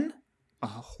and Men.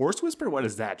 Horse Whisperer? What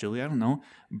is that, Julie? I don't know.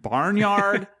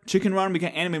 Barnyard. Chicken Run. We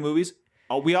got anime movies.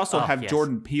 We also have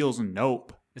Jordan Peele's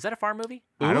Nope. Is that a farm movie?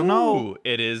 I don't know.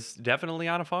 It is definitely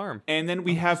on a farm. And then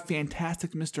we have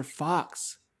Fantastic Mr.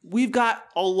 Fox. We've got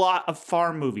a lot of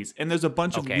farm movies. And there's a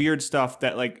bunch of weird stuff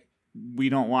that like we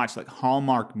don't watch, like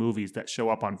Hallmark movies that show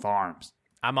up on farms.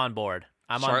 I'm on board.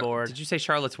 On board. Did you say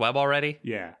Charlotte's Web already?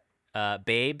 Yeah.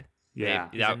 Babe. Yeah.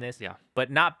 Babe is in this. Yeah.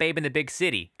 But not Babe in the Big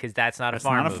City, because that's not a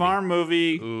farm movie. It's not a farm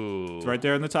movie. Ooh. It's right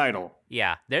there in the title.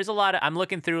 Yeah. There's a lot of, I'm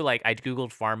looking through, like, I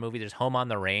Googled farm movie. There's Home on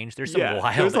the Range. There's some wild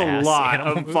there's a lot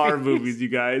of movies. farm movies, you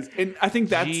guys. And I think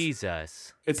that's...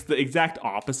 Jesus. It's the exact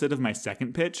opposite of my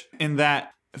second pitch, in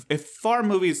that if farm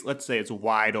movies, let's say it's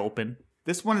wide open,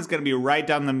 this one is going to be right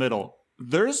down the middle.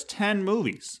 There's 10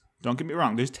 movies. Don't get me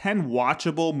wrong. There's 10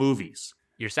 watchable movies.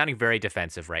 You're sounding very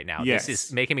defensive right now. Yes. This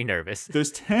is making me nervous.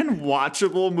 There's 10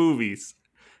 watchable movies.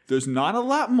 There's not a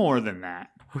lot more than that.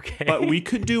 Okay. But we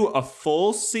could do a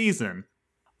full season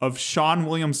of Sean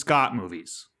William Scott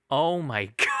movies. Oh my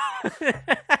God.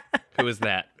 Who is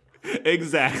that?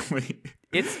 Exactly.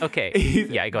 It's okay. He's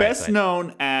go ahead. Best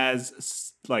known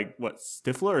as, like, what,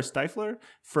 Stifler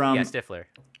from Stifler.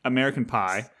 American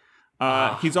Pie.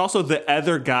 He's also the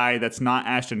other guy that's not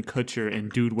Ashton Kutcher in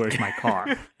Dude, Where's My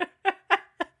Car?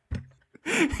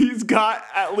 He's got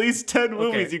at least 10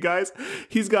 movies, you guys.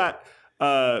 He's got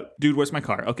Dude, Where's My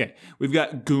Car? Okay. We've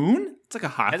got Goon. It's like a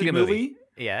hockey movie.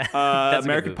 Yeah.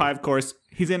 American Pie, of course.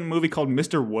 He's in a movie called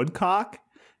Mr. Woodcock.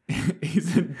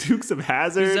 He's in Dukes of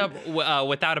Hazzard. He's up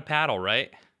Without a Paddle,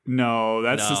 right? No,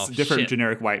 that's just a different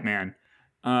generic white man.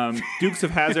 Dukes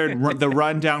of Hazzard, The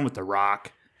Rundown with The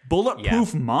Rock.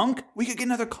 Bulletproof Monk? We could get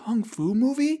another Kung Fu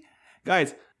movie?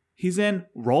 Guys, he's in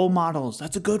Role Models.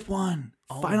 That's a good one.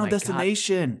 Final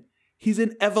Destination. God. He's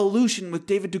in Evolution with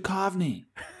David Duchovny.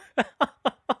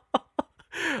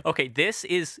 Okay, this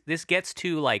gets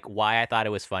to like why I thought it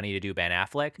was funny to do Ben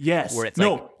Affleck. Yes. Where it's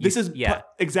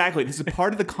exactly. This is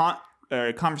part of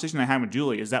the conversation I had with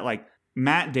Julie. Is that like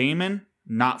Matt Damon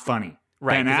not funny?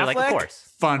 Right. Ben Affleck, like, of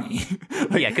course, funny.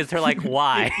 Like, because they're like,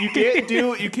 why? you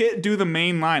can't do the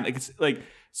main line. Like it's like.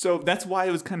 So that's why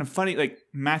it was kind of funny. Like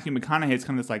Matthew McConaughey is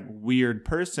kind of this like weird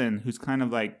person who's kind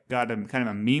of like got a kind of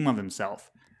a meme of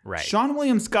himself. Right. Sean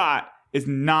William Scott is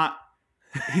not.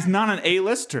 He's not an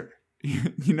A-lister,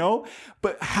 you know.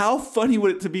 But how funny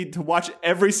would it be to watch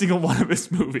every single one of his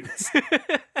movies?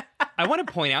 I want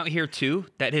to point out here too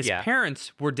that his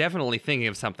parents were definitely thinking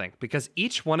of something, because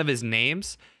each one of his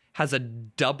names has a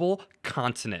double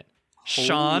consonant.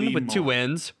 Sean with 2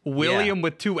 N's, William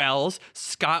with 2 L's,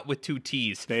 Scott with 2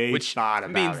 T's. Which thought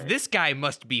about means it. This guy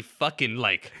must be fucking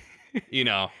like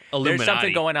Illuminati. There's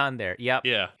something going on there. Yep.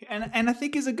 Yeah. And I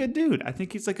think he's a good dude. I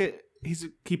think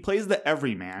he plays the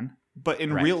everyman, but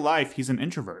in real life he's an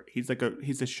introvert. He's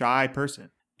a shy person.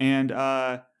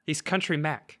 And he's Country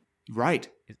Mac. Right.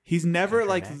 He's never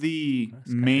like the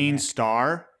main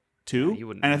star too.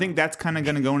 Yeah, and I think that's kind of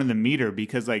going to go into the meter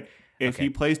because like if he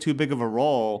plays too big of a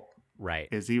role, right.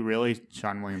 Is he really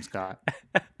Seann William Scott?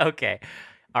 Okay.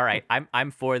 All right.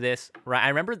 I'm for this. Right. I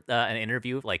remember an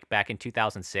interview like back in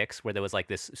 2006 where there was like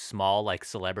this small like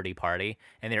celebrity party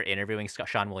and they were interviewing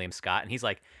Seann William Scott and he's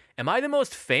like, "Am I the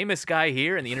most famous guy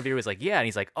here?" And the interviewer was like, "Yeah." And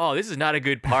he's like, "Oh, this is not a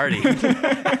good party."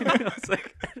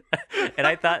 And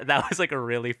I thought that was like a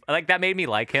really like that made me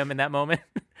like him in that moment.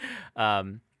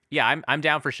 Yeah, I'm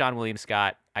down for Seann William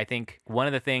Scott. I think one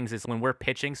of the things is when we're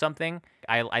pitching something,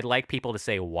 I'd like people to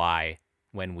say why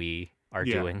when we are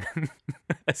doing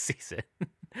a season.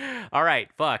 All right,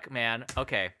 fuck, man.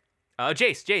 Okay,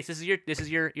 Jace, this is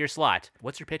your slot.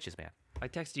 What's your pitches, man? I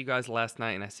texted you guys last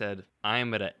night and I said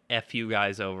I'm gonna F you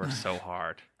guys over so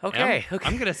hard. Okay.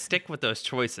 I'm gonna stick with those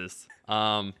choices.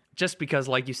 Just because,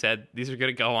 like you said, these are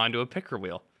gonna go onto a picker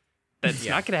wheel. That's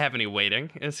not gonna have any weighting.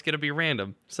 It's gonna be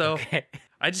random. So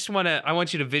I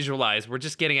want you to visualize. We're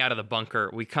just getting out of the bunker.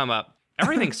 We come up.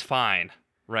 Everything's fine,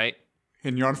 right?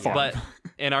 And you're on farm. But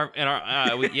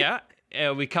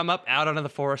we come up out onto the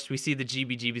forest. We see the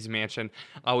GBGBs mansion.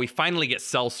 We finally get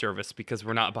cell service because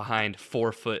we're not behind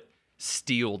 4-foot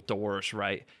steel doors,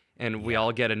 right? And we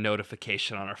all get a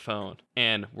notification on our phone.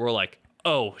 And we're like,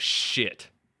 oh, shit.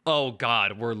 Oh,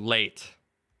 God, we're late.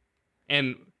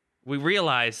 And we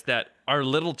realize that our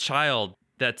little child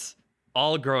that's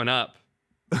all grown up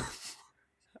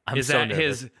is at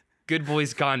his Good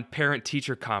Boys Gone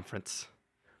parent-teacher conference.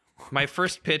 My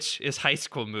first pitch is high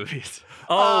school movies.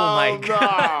 Oh my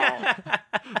God.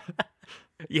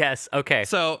 Yes. Okay.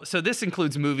 So this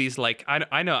includes movies like I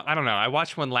don't know. I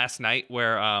watched one last night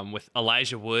where with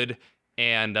Elijah Wood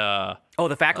and The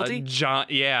Faculty. John.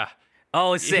 Yeah.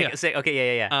 Oh, it's sick. Yeah. Sick.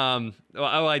 Okay. Yeah.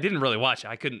 Well, I didn't really watch it.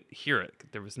 I couldn't hear it.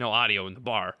 There was no audio in the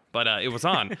bar, but it was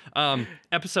on.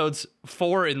 Episodes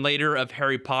 4 and later of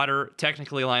Harry Potter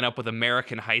technically line up with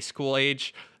American high school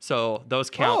age, so those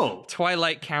count. Oh.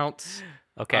 Twilight counts.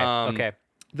 Okay. Okay.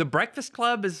 The Breakfast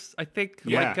Club is, I think,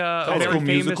 like a High School very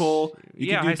Musical. famous. You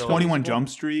can do 21 Jump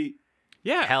Street.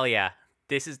 Yeah. Hell yeah.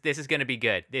 This is gonna be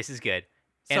good. This is good,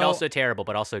 and also terrible,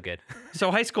 but also good.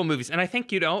 So high school movies, and I think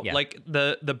like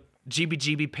the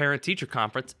GBGB parent teacher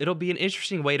conference. It'll be an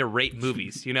interesting way to rate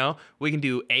movies. We can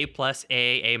do A+,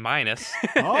 A minus.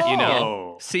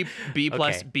 Oh. C, B+,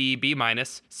 B, B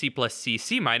minus, C+, C,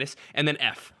 C minus, and then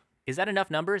F. Is that enough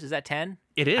numbers? Is that 10?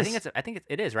 It is. I think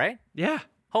it is, right? Yeah.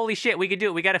 Holy shit, we could do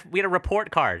it. We got a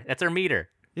report card. That's our meter.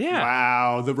 Yeah.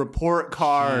 Wow, the report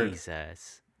card.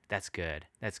 Jesus. That's good.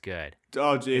 That's good.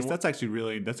 Oh, Jace,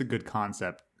 that's a good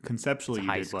concept. Conceptually,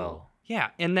 you did well. Yeah,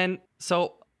 and then,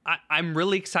 so I'm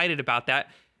really excited about that.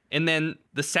 And then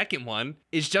the second one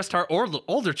is just our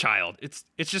older child. It's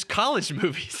just college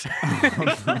movies. Oh,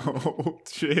 no,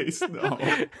 Jace,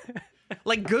 no.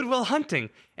 Like Good Will Hunting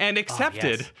and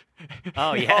Accepted.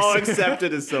 Oh, yes. Oh,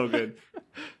 Accepted is so good.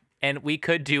 And we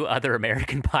could do other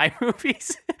American Pie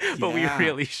movies, but we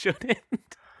really shouldn't.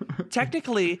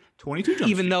 Technically, 22 Jump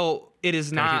even Street. though it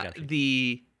is not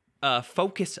the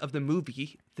focus of the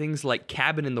movie, things like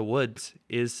Cabin in the Woods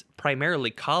is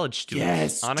primarily college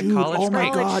students on a college oh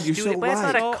my break. God, you're so but right.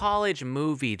 That's not a college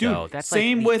movie, though. That's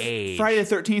same like with age. Friday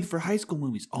the 13th for high school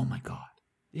movies. Oh my God.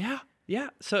 Yeah.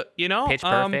 So, Pitch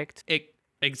Perfect.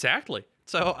 Exactly.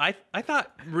 So I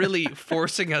thought really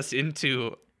forcing us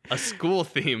into a school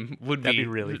theme would be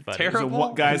really funny.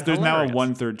 Terrible. Guys, there's now a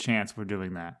hilarious. 1/3 chance we're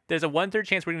doing that. There's a 1/3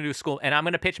 chance we're going to do school, and I'm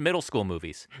going to pitch middle school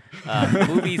movies.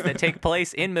 Movies that take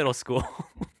place in middle school.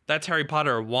 That's Harry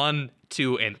Potter 1,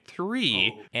 2, and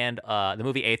 3. Oh. And the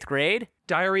movie 8th Grade.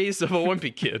 Diaries of a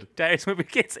Wimpy Kid. Diaries of a Wimpy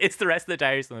Kid. It's the rest of the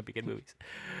Diaries of the Wimpy Kid movies.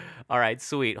 All right,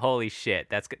 sweet. Holy shit.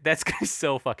 That's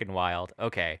so fucking wild.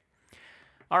 Okay.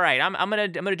 All right, I'm gonna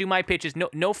do my pitches.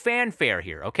 No fanfare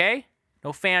here, okay?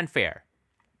 No fanfare.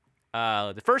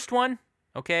 The first one,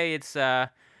 okay, it's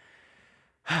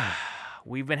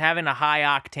we've been having a high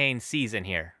octane season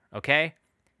here, okay?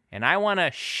 And I want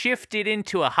to shift it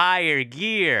into a higher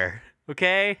gear,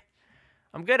 okay?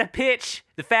 I'm going to pitch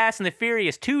the Fast and the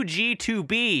Furious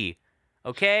 2G2B,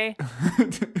 okay?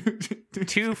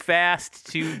 Too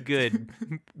fast, too good,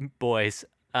 boys.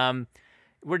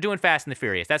 We're doing Fast and the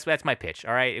Furious. That's my pitch,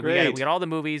 all right? Great. We got all the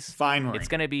movies. Finally. It's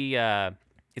going to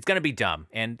be dumb.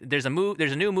 And there's a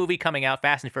new movie coming out,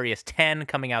 Fast and Furious 10,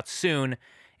 coming out soon.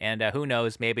 And who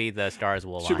knows, maybe the stars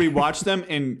will align. Should we watch them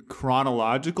in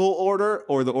chronological order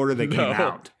or the order they came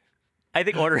out? I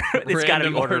think order. It's got to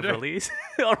be order of release.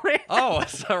 Oh,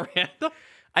 it's a random.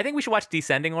 I think we should watch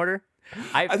Descending Order.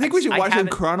 I think we should watch them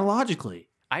chronologically.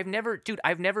 I've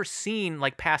never seen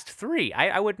like past 3.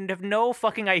 I wouldn't have no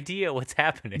fucking idea what's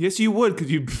happening. Yes, you would, because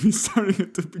you'd be starting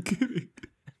at the beginning.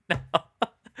 No.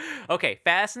 Okay,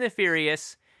 Fast and the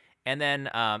Furious, and then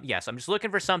so I'm just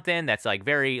looking for something that's like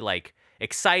very like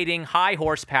exciting, high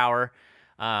horsepower.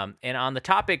 And on the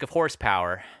topic of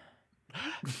horsepower,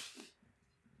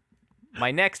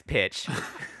 my next pitch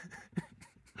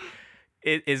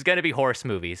is going to be horse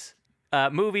movies.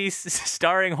 Movies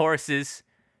starring horses,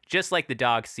 just like the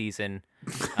dog season.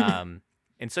 And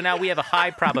so now we have a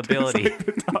high probability.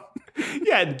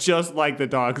 Just like the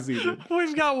dog season.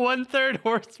 We've got 1/3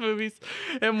 horse movies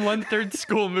and 1/3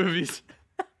 school movies.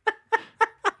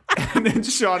 And then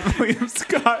Sean William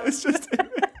Scott is just in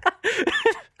there.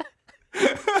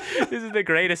 This is the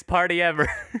greatest party ever.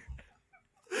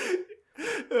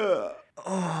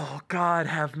 Oh, God,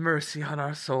 have mercy on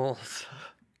our souls.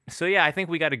 So yeah, I think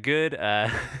we got a good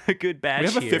batch. We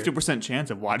have a here. 50%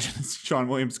 chance of watching this Sean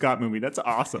William Scott movie. That's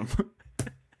awesome.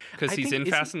 Because he's in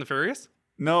Fast and the Furious?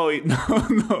 No.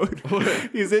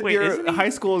 He's in your high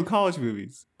school and college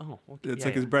movies. Oh, okay. It's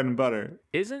his bread and butter.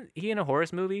 Isn't he in a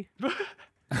horse movie?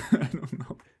 I don't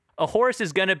know. A horse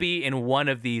is gonna be in one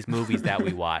of these movies that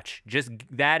we watch. Just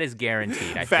that is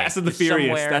guaranteed. Fast and the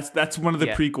Furious. That's one of the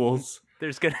prequels.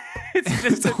 It's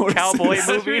just a cowboy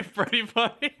movie. Pretty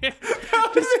funny.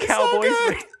 Just cowboys.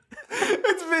 So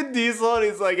it's Vin Diesel, and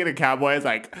he's like in a cowboy. It's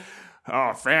like,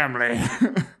 oh, family.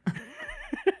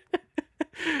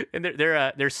 And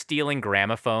they're stealing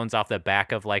gramophones off the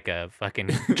back of like a fucking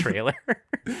trailer.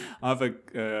 Off a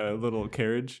little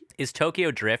carriage. Is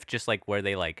Tokyo Drift just like where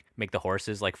they like make the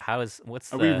horses? Like No,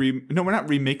 we're not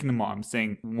remaking them all. I'm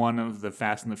saying one of the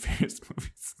Fast and the Furious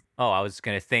movies. Oh, I was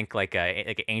gonna think like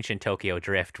an ancient Tokyo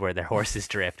Drift where their horses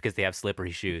drift because they have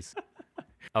slippery shoes.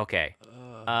 Okay.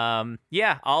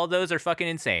 Yeah, all of those are fucking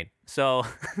insane. So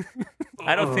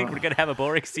I don't think we're gonna have a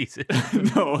boring season.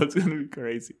 No, it's gonna be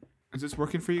crazy. Is this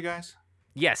working for you guys?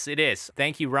 Yes, it is.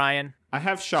 Thank you, Ryan. I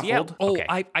have shuffled. Yeah. Oh,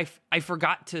 Okay. I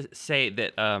forgot to say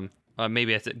that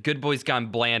maybe it's Good Boys Gone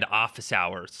Bland Office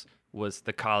Hours was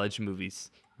the college movies.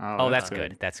 Oh, that's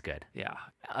good. That's good. Yeah.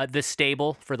 The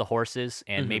stable for the horses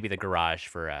and maybe the garage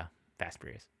for Fast and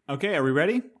Furious. Okay, are we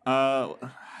ready?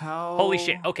 Holy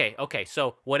shit. Okay.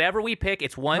 So whatever we pick,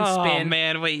 it's one spin. Oh,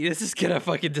 man, wait. This is going to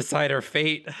fucking decide our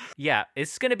fate. Yeah,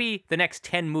 it's going to be the next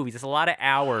 10 movies. It's a lot of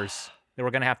hours that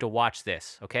we're going to have to watch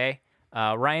this, okay?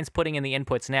 Ryan's putting in the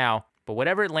inputs now, but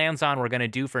whatever it lands on, we're going to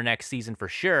do for next season for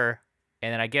sure.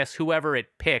 And then I guess whoever it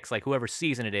picks, like whoever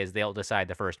season it is, they'll decide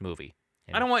the first movie.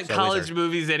 I don't want college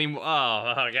movies anymore.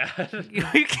 Oh, God.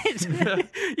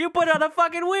 You put on a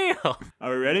fucking wheel.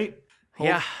 Are we ready?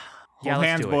 Hold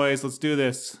hands, boys. Let's do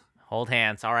this. Hold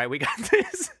hands. All right, we got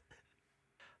this.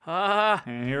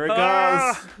 And here it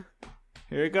goes.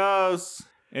 Here it goes.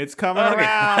 It's coming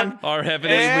around. Our heaven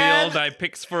is real. Thy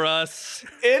picks for us.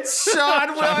 It's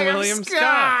Sean William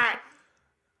Scott.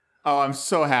 Oh, I'm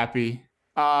so happy.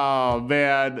 Oh,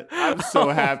 man. I'm so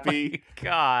happy. My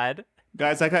God.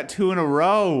 Guys, I got 2 in a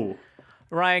row.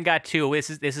 Ryan got 2. This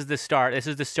is the start. This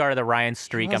is the start of the Ryan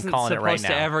streak. I'm calling it right now. Supposed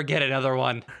to ever get another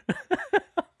one.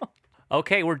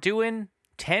 Okay, we're doing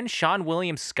 10 Sean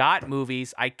William Scott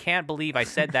movies. I can't believe I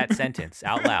said that sentence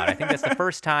out loud. I think that's the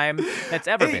first time that's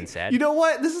ever been said. You know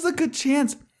what? This is a good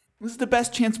chance. This is the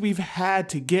best chance we've had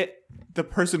to get the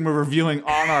person we're reviewing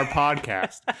on our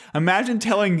podcast. Imagine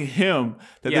telling him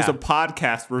that there's a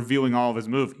podcast reviewing all of his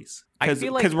movies. Because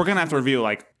we're going to have to review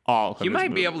like all of his You might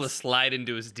movies. be able to slide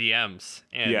into his DMs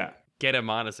and get him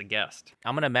on as a guest.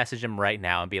 I'm going to message him right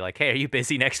now and be like, hey, are you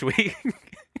busy next week?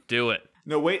 Do it.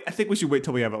 No, wait. I think we should wait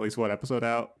till we have at least one episode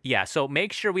out. Yeah, so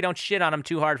make sure we don't shit on him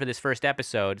too hard for this first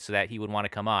episode so that he would want to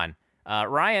come on.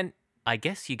 Ryan, I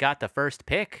guess you got the first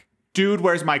pick. Dude,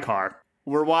 Where's My Car?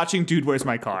 We're watching Dude, Where's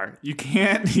My Car? You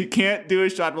can't do a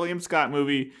Sean William Scott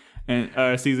movie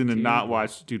and season and not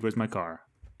watch Dude, Where's My Car?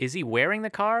 Is he wearing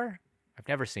the car? I've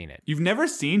never seen it. You've never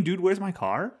seen Dude, Where's My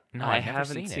Car? No, I I've never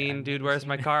haven't seen it. Dude, Where's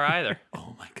My Car either.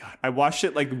 Oh my God. I watched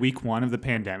it like week 1 of the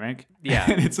pandemic. Yeah.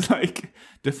 And it's like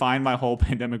defined my whole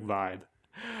pandemic vibe.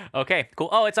 Okay, cool.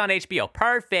 Oh, it's on HBO.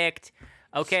 Perfect.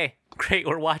 Okay, great.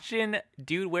 We're watching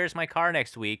Dude, Where's My Car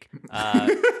next week.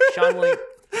 Sean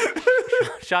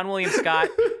William Scott.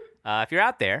 If you're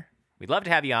out there, we'd love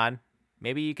to have you on.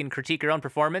 Maybe you can critique your own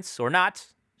performance or not.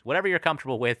 Whatever you're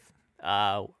comfortable with,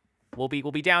 we'll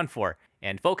be down for.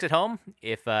 And folks at home,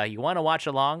 if you want to watch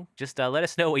along, just let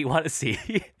us know what you want to see.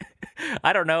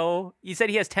 I don't know. You said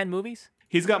he has 10 movies?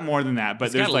 He's got more than that, but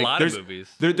He's there's got like a lot of movies.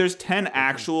 There's 10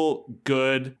 actual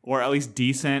good or at least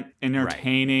decent,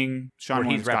 entertaining Sean Where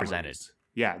William he's Scott represented. movies.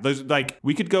 Yeah, there's like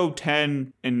we could go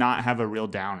 10 and not have a real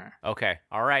downer. Okay,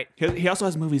 all right. He also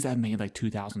has movies that have made like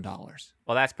 $2,000.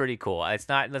 Well, that's pretty cool. Let's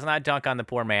not dunk on the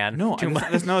poor man. No, too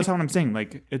much. that's not what I'm saying.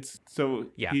 Like it's so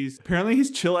Yeah. He's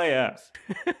chill AF.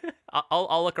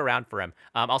 I'll look around for him.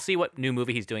 I'll see what new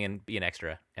movie he's doing and be an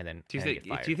extra, and then Do you get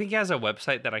fired. think he has a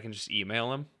website that I can just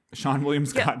email him?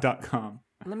 SeanWilliamScott.com.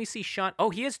 Let me see, Sean. Oh,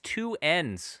 he has 2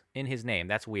 N's in his name.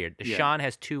 That's weird. Yeah. Sean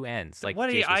has 2 N's. Like What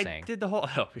Jace was I saying. did the whole.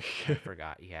 Oh. I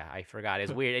forgot. Yeah, I forgot.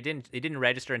 It's weird. It didn't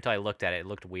register until I looked at it. It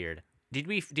looked weird. Did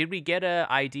we get a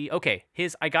ID? Okay,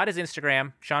 I got his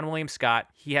Instagram, Sean William Scott.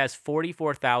 He has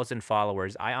 44,000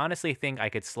 followers. I honestly think I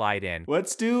could slide in.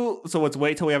 Let's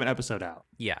wait till we have an episode out.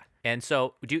 Yeah. And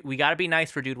so we got to be nice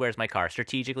for Dude Where's My Car,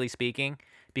 strategically speaking,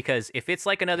 because if it's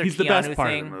like another He's Keanu the best part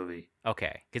thing, of the movie.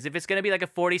 okay. Because if it's going to be like a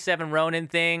 47 Ronin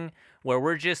thing where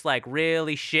we're just like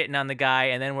really shitting on the guy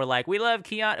and then we're like, we love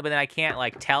Keanu, but then I can't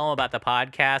like tell him about the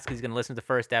podcast because he's going to listen to the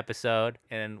first episode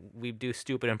and we do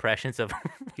stupid impressions of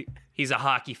He's a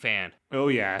hockey fan. Oh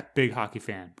yeah, big hockey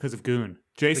fan because of Goon.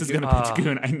 Jace is gonna pitch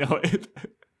Goon. I know it.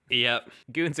 Yep.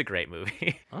 Goon's a great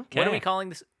movie. Okay. What are we calling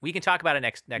this? We can talk about it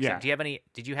next Yeah. time.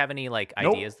 Did you have any like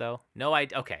Nope. ideas though? No,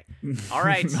 okay. All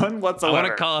right. None I whatsoever. want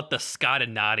to call it the Scott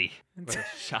and Naughty.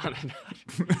 Sean and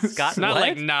Naughty. Scott, Not what?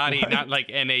 like naughty, not like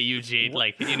NAUG,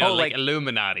 like Oh, like like-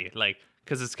 Illuminati, like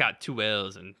because it's got 2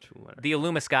 L's and 2 whatever. The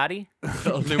Illumiscati?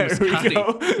 There we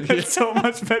go. It's so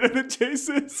much better than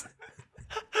Jace's.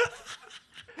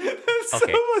 It's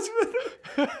Okay. so much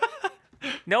better.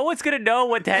 No one's going to know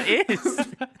what that is.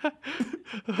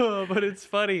 Oh, but it's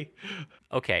funny.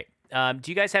 Okay. Do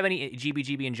you guys have any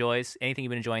GBGB enjoys? Anything you've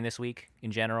been enjoying this week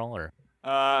in general, or?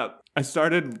 I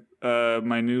started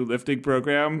my new lifting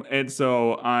program, and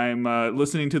so I'm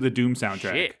listening to the Doom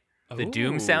soundtrack. Shit. The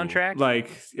Doom Ooh. soundtrack? Like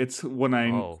it's when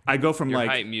I go from Your like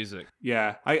hype music.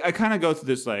 yeah, I kind of go through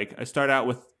this like I start out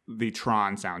with the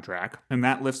Tron soundtrack, and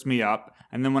that lifts me up,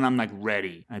 and then when I'm like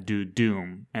ready, I do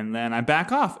Doom, and then I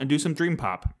back off and do some Dream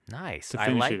Pop. Nice. to I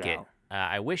finish like it it. out.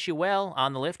 I wish you well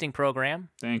on the lifting program.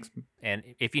 Thanks. And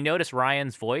if you notice,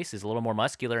 Ryan's voice is a little more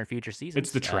muscular in future seasons.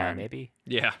 It's the trend. Maybe.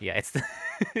 Yeah. Yeah, it's the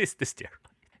it's the steroid.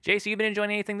 Jace, you been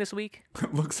enjoying anything this week?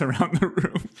 Looks around the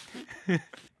room.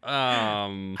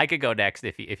 I could go next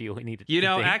if you need to. You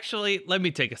know, think. actually, let me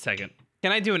take a second.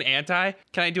 Can I do an anti?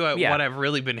 Can I do Yeah. what I've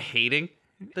really been hating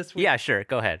this week? Yeah, sure.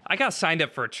 Go ahead. I got signed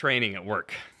up for a training at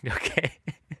work. Okay.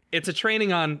 It's a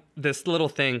training on this little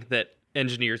thing that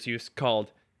engineers use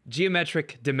called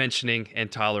geometric dimensioning and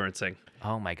tolerancing.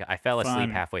 Oh my god, I fell asleep Fun.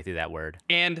 halfway through that word.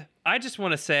 And I just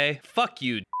want to say, fuck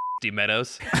you, D.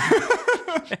 Meadows.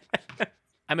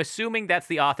 I'm assuming that's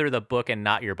the author of the book and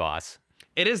not your boss.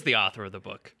 It is the author of the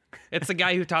book. It's the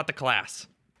guy who taught the class.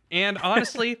 And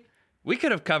honestly, we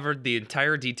could have covered the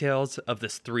entire details of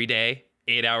this 3-day,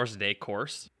 8 hours a day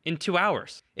course in 2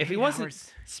 hours. If he wasn't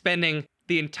hours. spending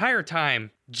the entire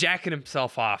time jacking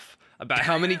himself off about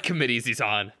how many committees he's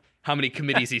on, how many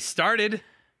committees he started,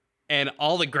 and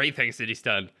all the great things that he's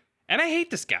done. And I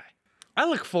hate this guy. I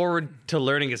look forward to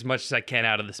learning as much as I can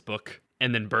out of this book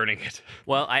and then burning it.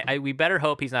 Well, we better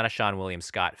hope he's not a Sean William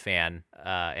Scott fan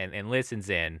and listens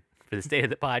in for the state of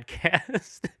the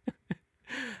podcast.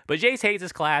 But Jace hates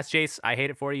his class. Jace, I hate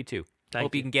it for you too.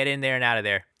 Hope you can get in there and out of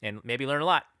there and maybe learn a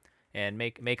lot and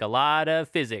make a lot of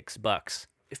physics bucks.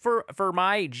 For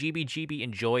my GBGB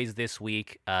enjoys this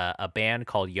week, a band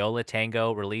called Yola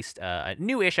Tango released a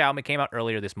new-ish album. It came out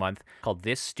earlier this month called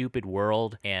This Stupid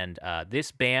World, and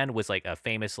this band was like a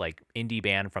famous like indie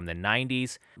band from the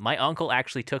 90s. My uncle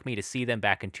actually took me to see them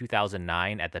back in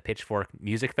 2009 at the Pitchfork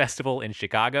Music Festival in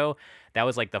Chicago. That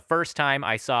was like the first time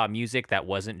I saw music that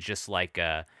wasn't just like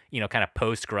kind of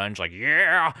post-grunge, like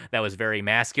yeah, that was very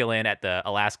masculine at the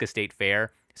Alaska State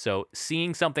Fair. So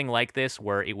seeing something like this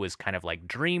where it was kind of like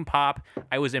dream pop,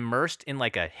 I was immersed in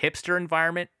like a hipster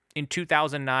environment in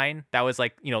 2009. That was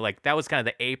like, that was kind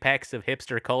of the apex of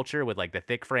hipster culture with like the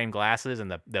thick frame glasses and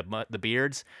the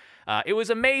beards. It was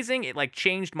amazing. It like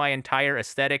changed my entire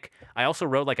aesthetic. I also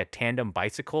rode like a tandem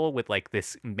bicycle with like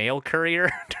this mail courier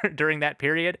during that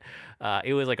period.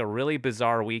 It was like a really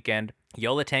bizarre weekend.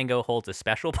 Yola Tango holds a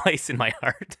special place in my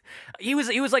heart. He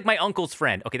was like my uncle's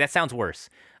friend. Okay, that sounds worse.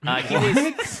 He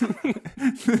was.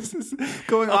 This is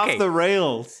going off the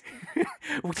rails.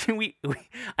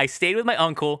 I stayed with my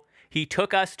uncle. He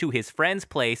took us to his friend's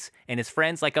place, and his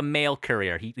friend's like a mail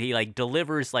courier. He like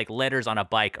delivers like letters on a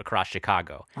bike across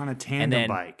Chicago. On a tandem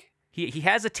bike. He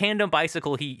has a tandem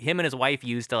bicycle him and his wife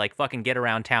use to like fucking get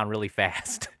around town really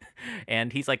fast.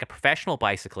 And he's like a professional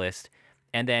bicyclist.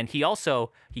 And then he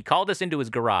called us into his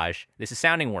garage. This is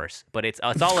sounding worse, but it's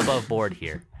all above board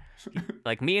here.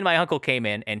 Like, me and my uncle came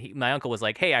in, and my uncle was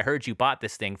like, hey, I heard you bought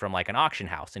this thing from like an auction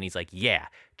house. And he's like, yeah,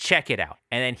 check it out.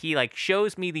 And then he like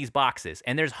shows me these boxes,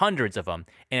 and there's hundreds of them,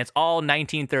 and it's all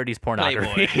 1930s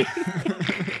pornography.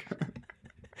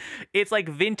 It's like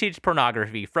vintage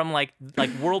pornography from like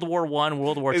World War I,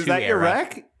 World War II era. Is that your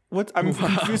rec? I'm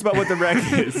confused about what the rec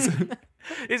is.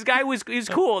 This guy he's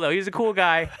cool, though. He's a cool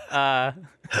guy.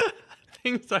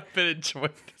 Things I've been enjoying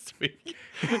this week.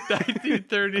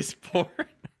 1930s porn.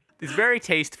 It's very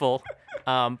tasteful.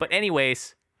 But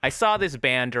anyways, I saw this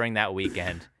band during that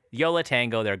weekend. Yola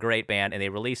Tango, they're a great band, and they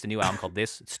released a new album called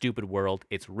This Stupid World.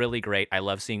 It's really great. I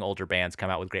love seeing older bands come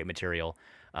out with great material.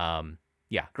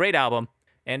 Yeah, great album.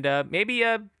 And maybe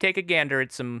take a gander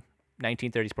at some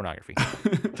 1930s pornography.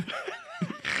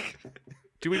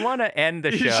 Do we want to end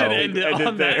the show? You should end it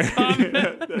on that comment.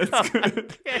 Yeah, that's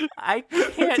good. I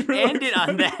can't end it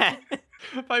on that.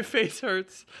 My face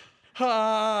hurts.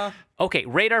 Okay,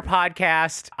 rate our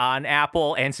podcast on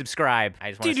Apple and subscribe. I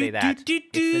just want to say that. It's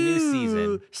the new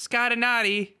season.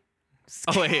 Scottinati.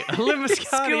 Oh, wait.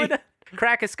 Limascotti.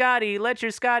 Crack a Scotty. Let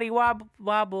your Scotty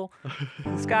wobble.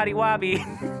 Scotty wobby.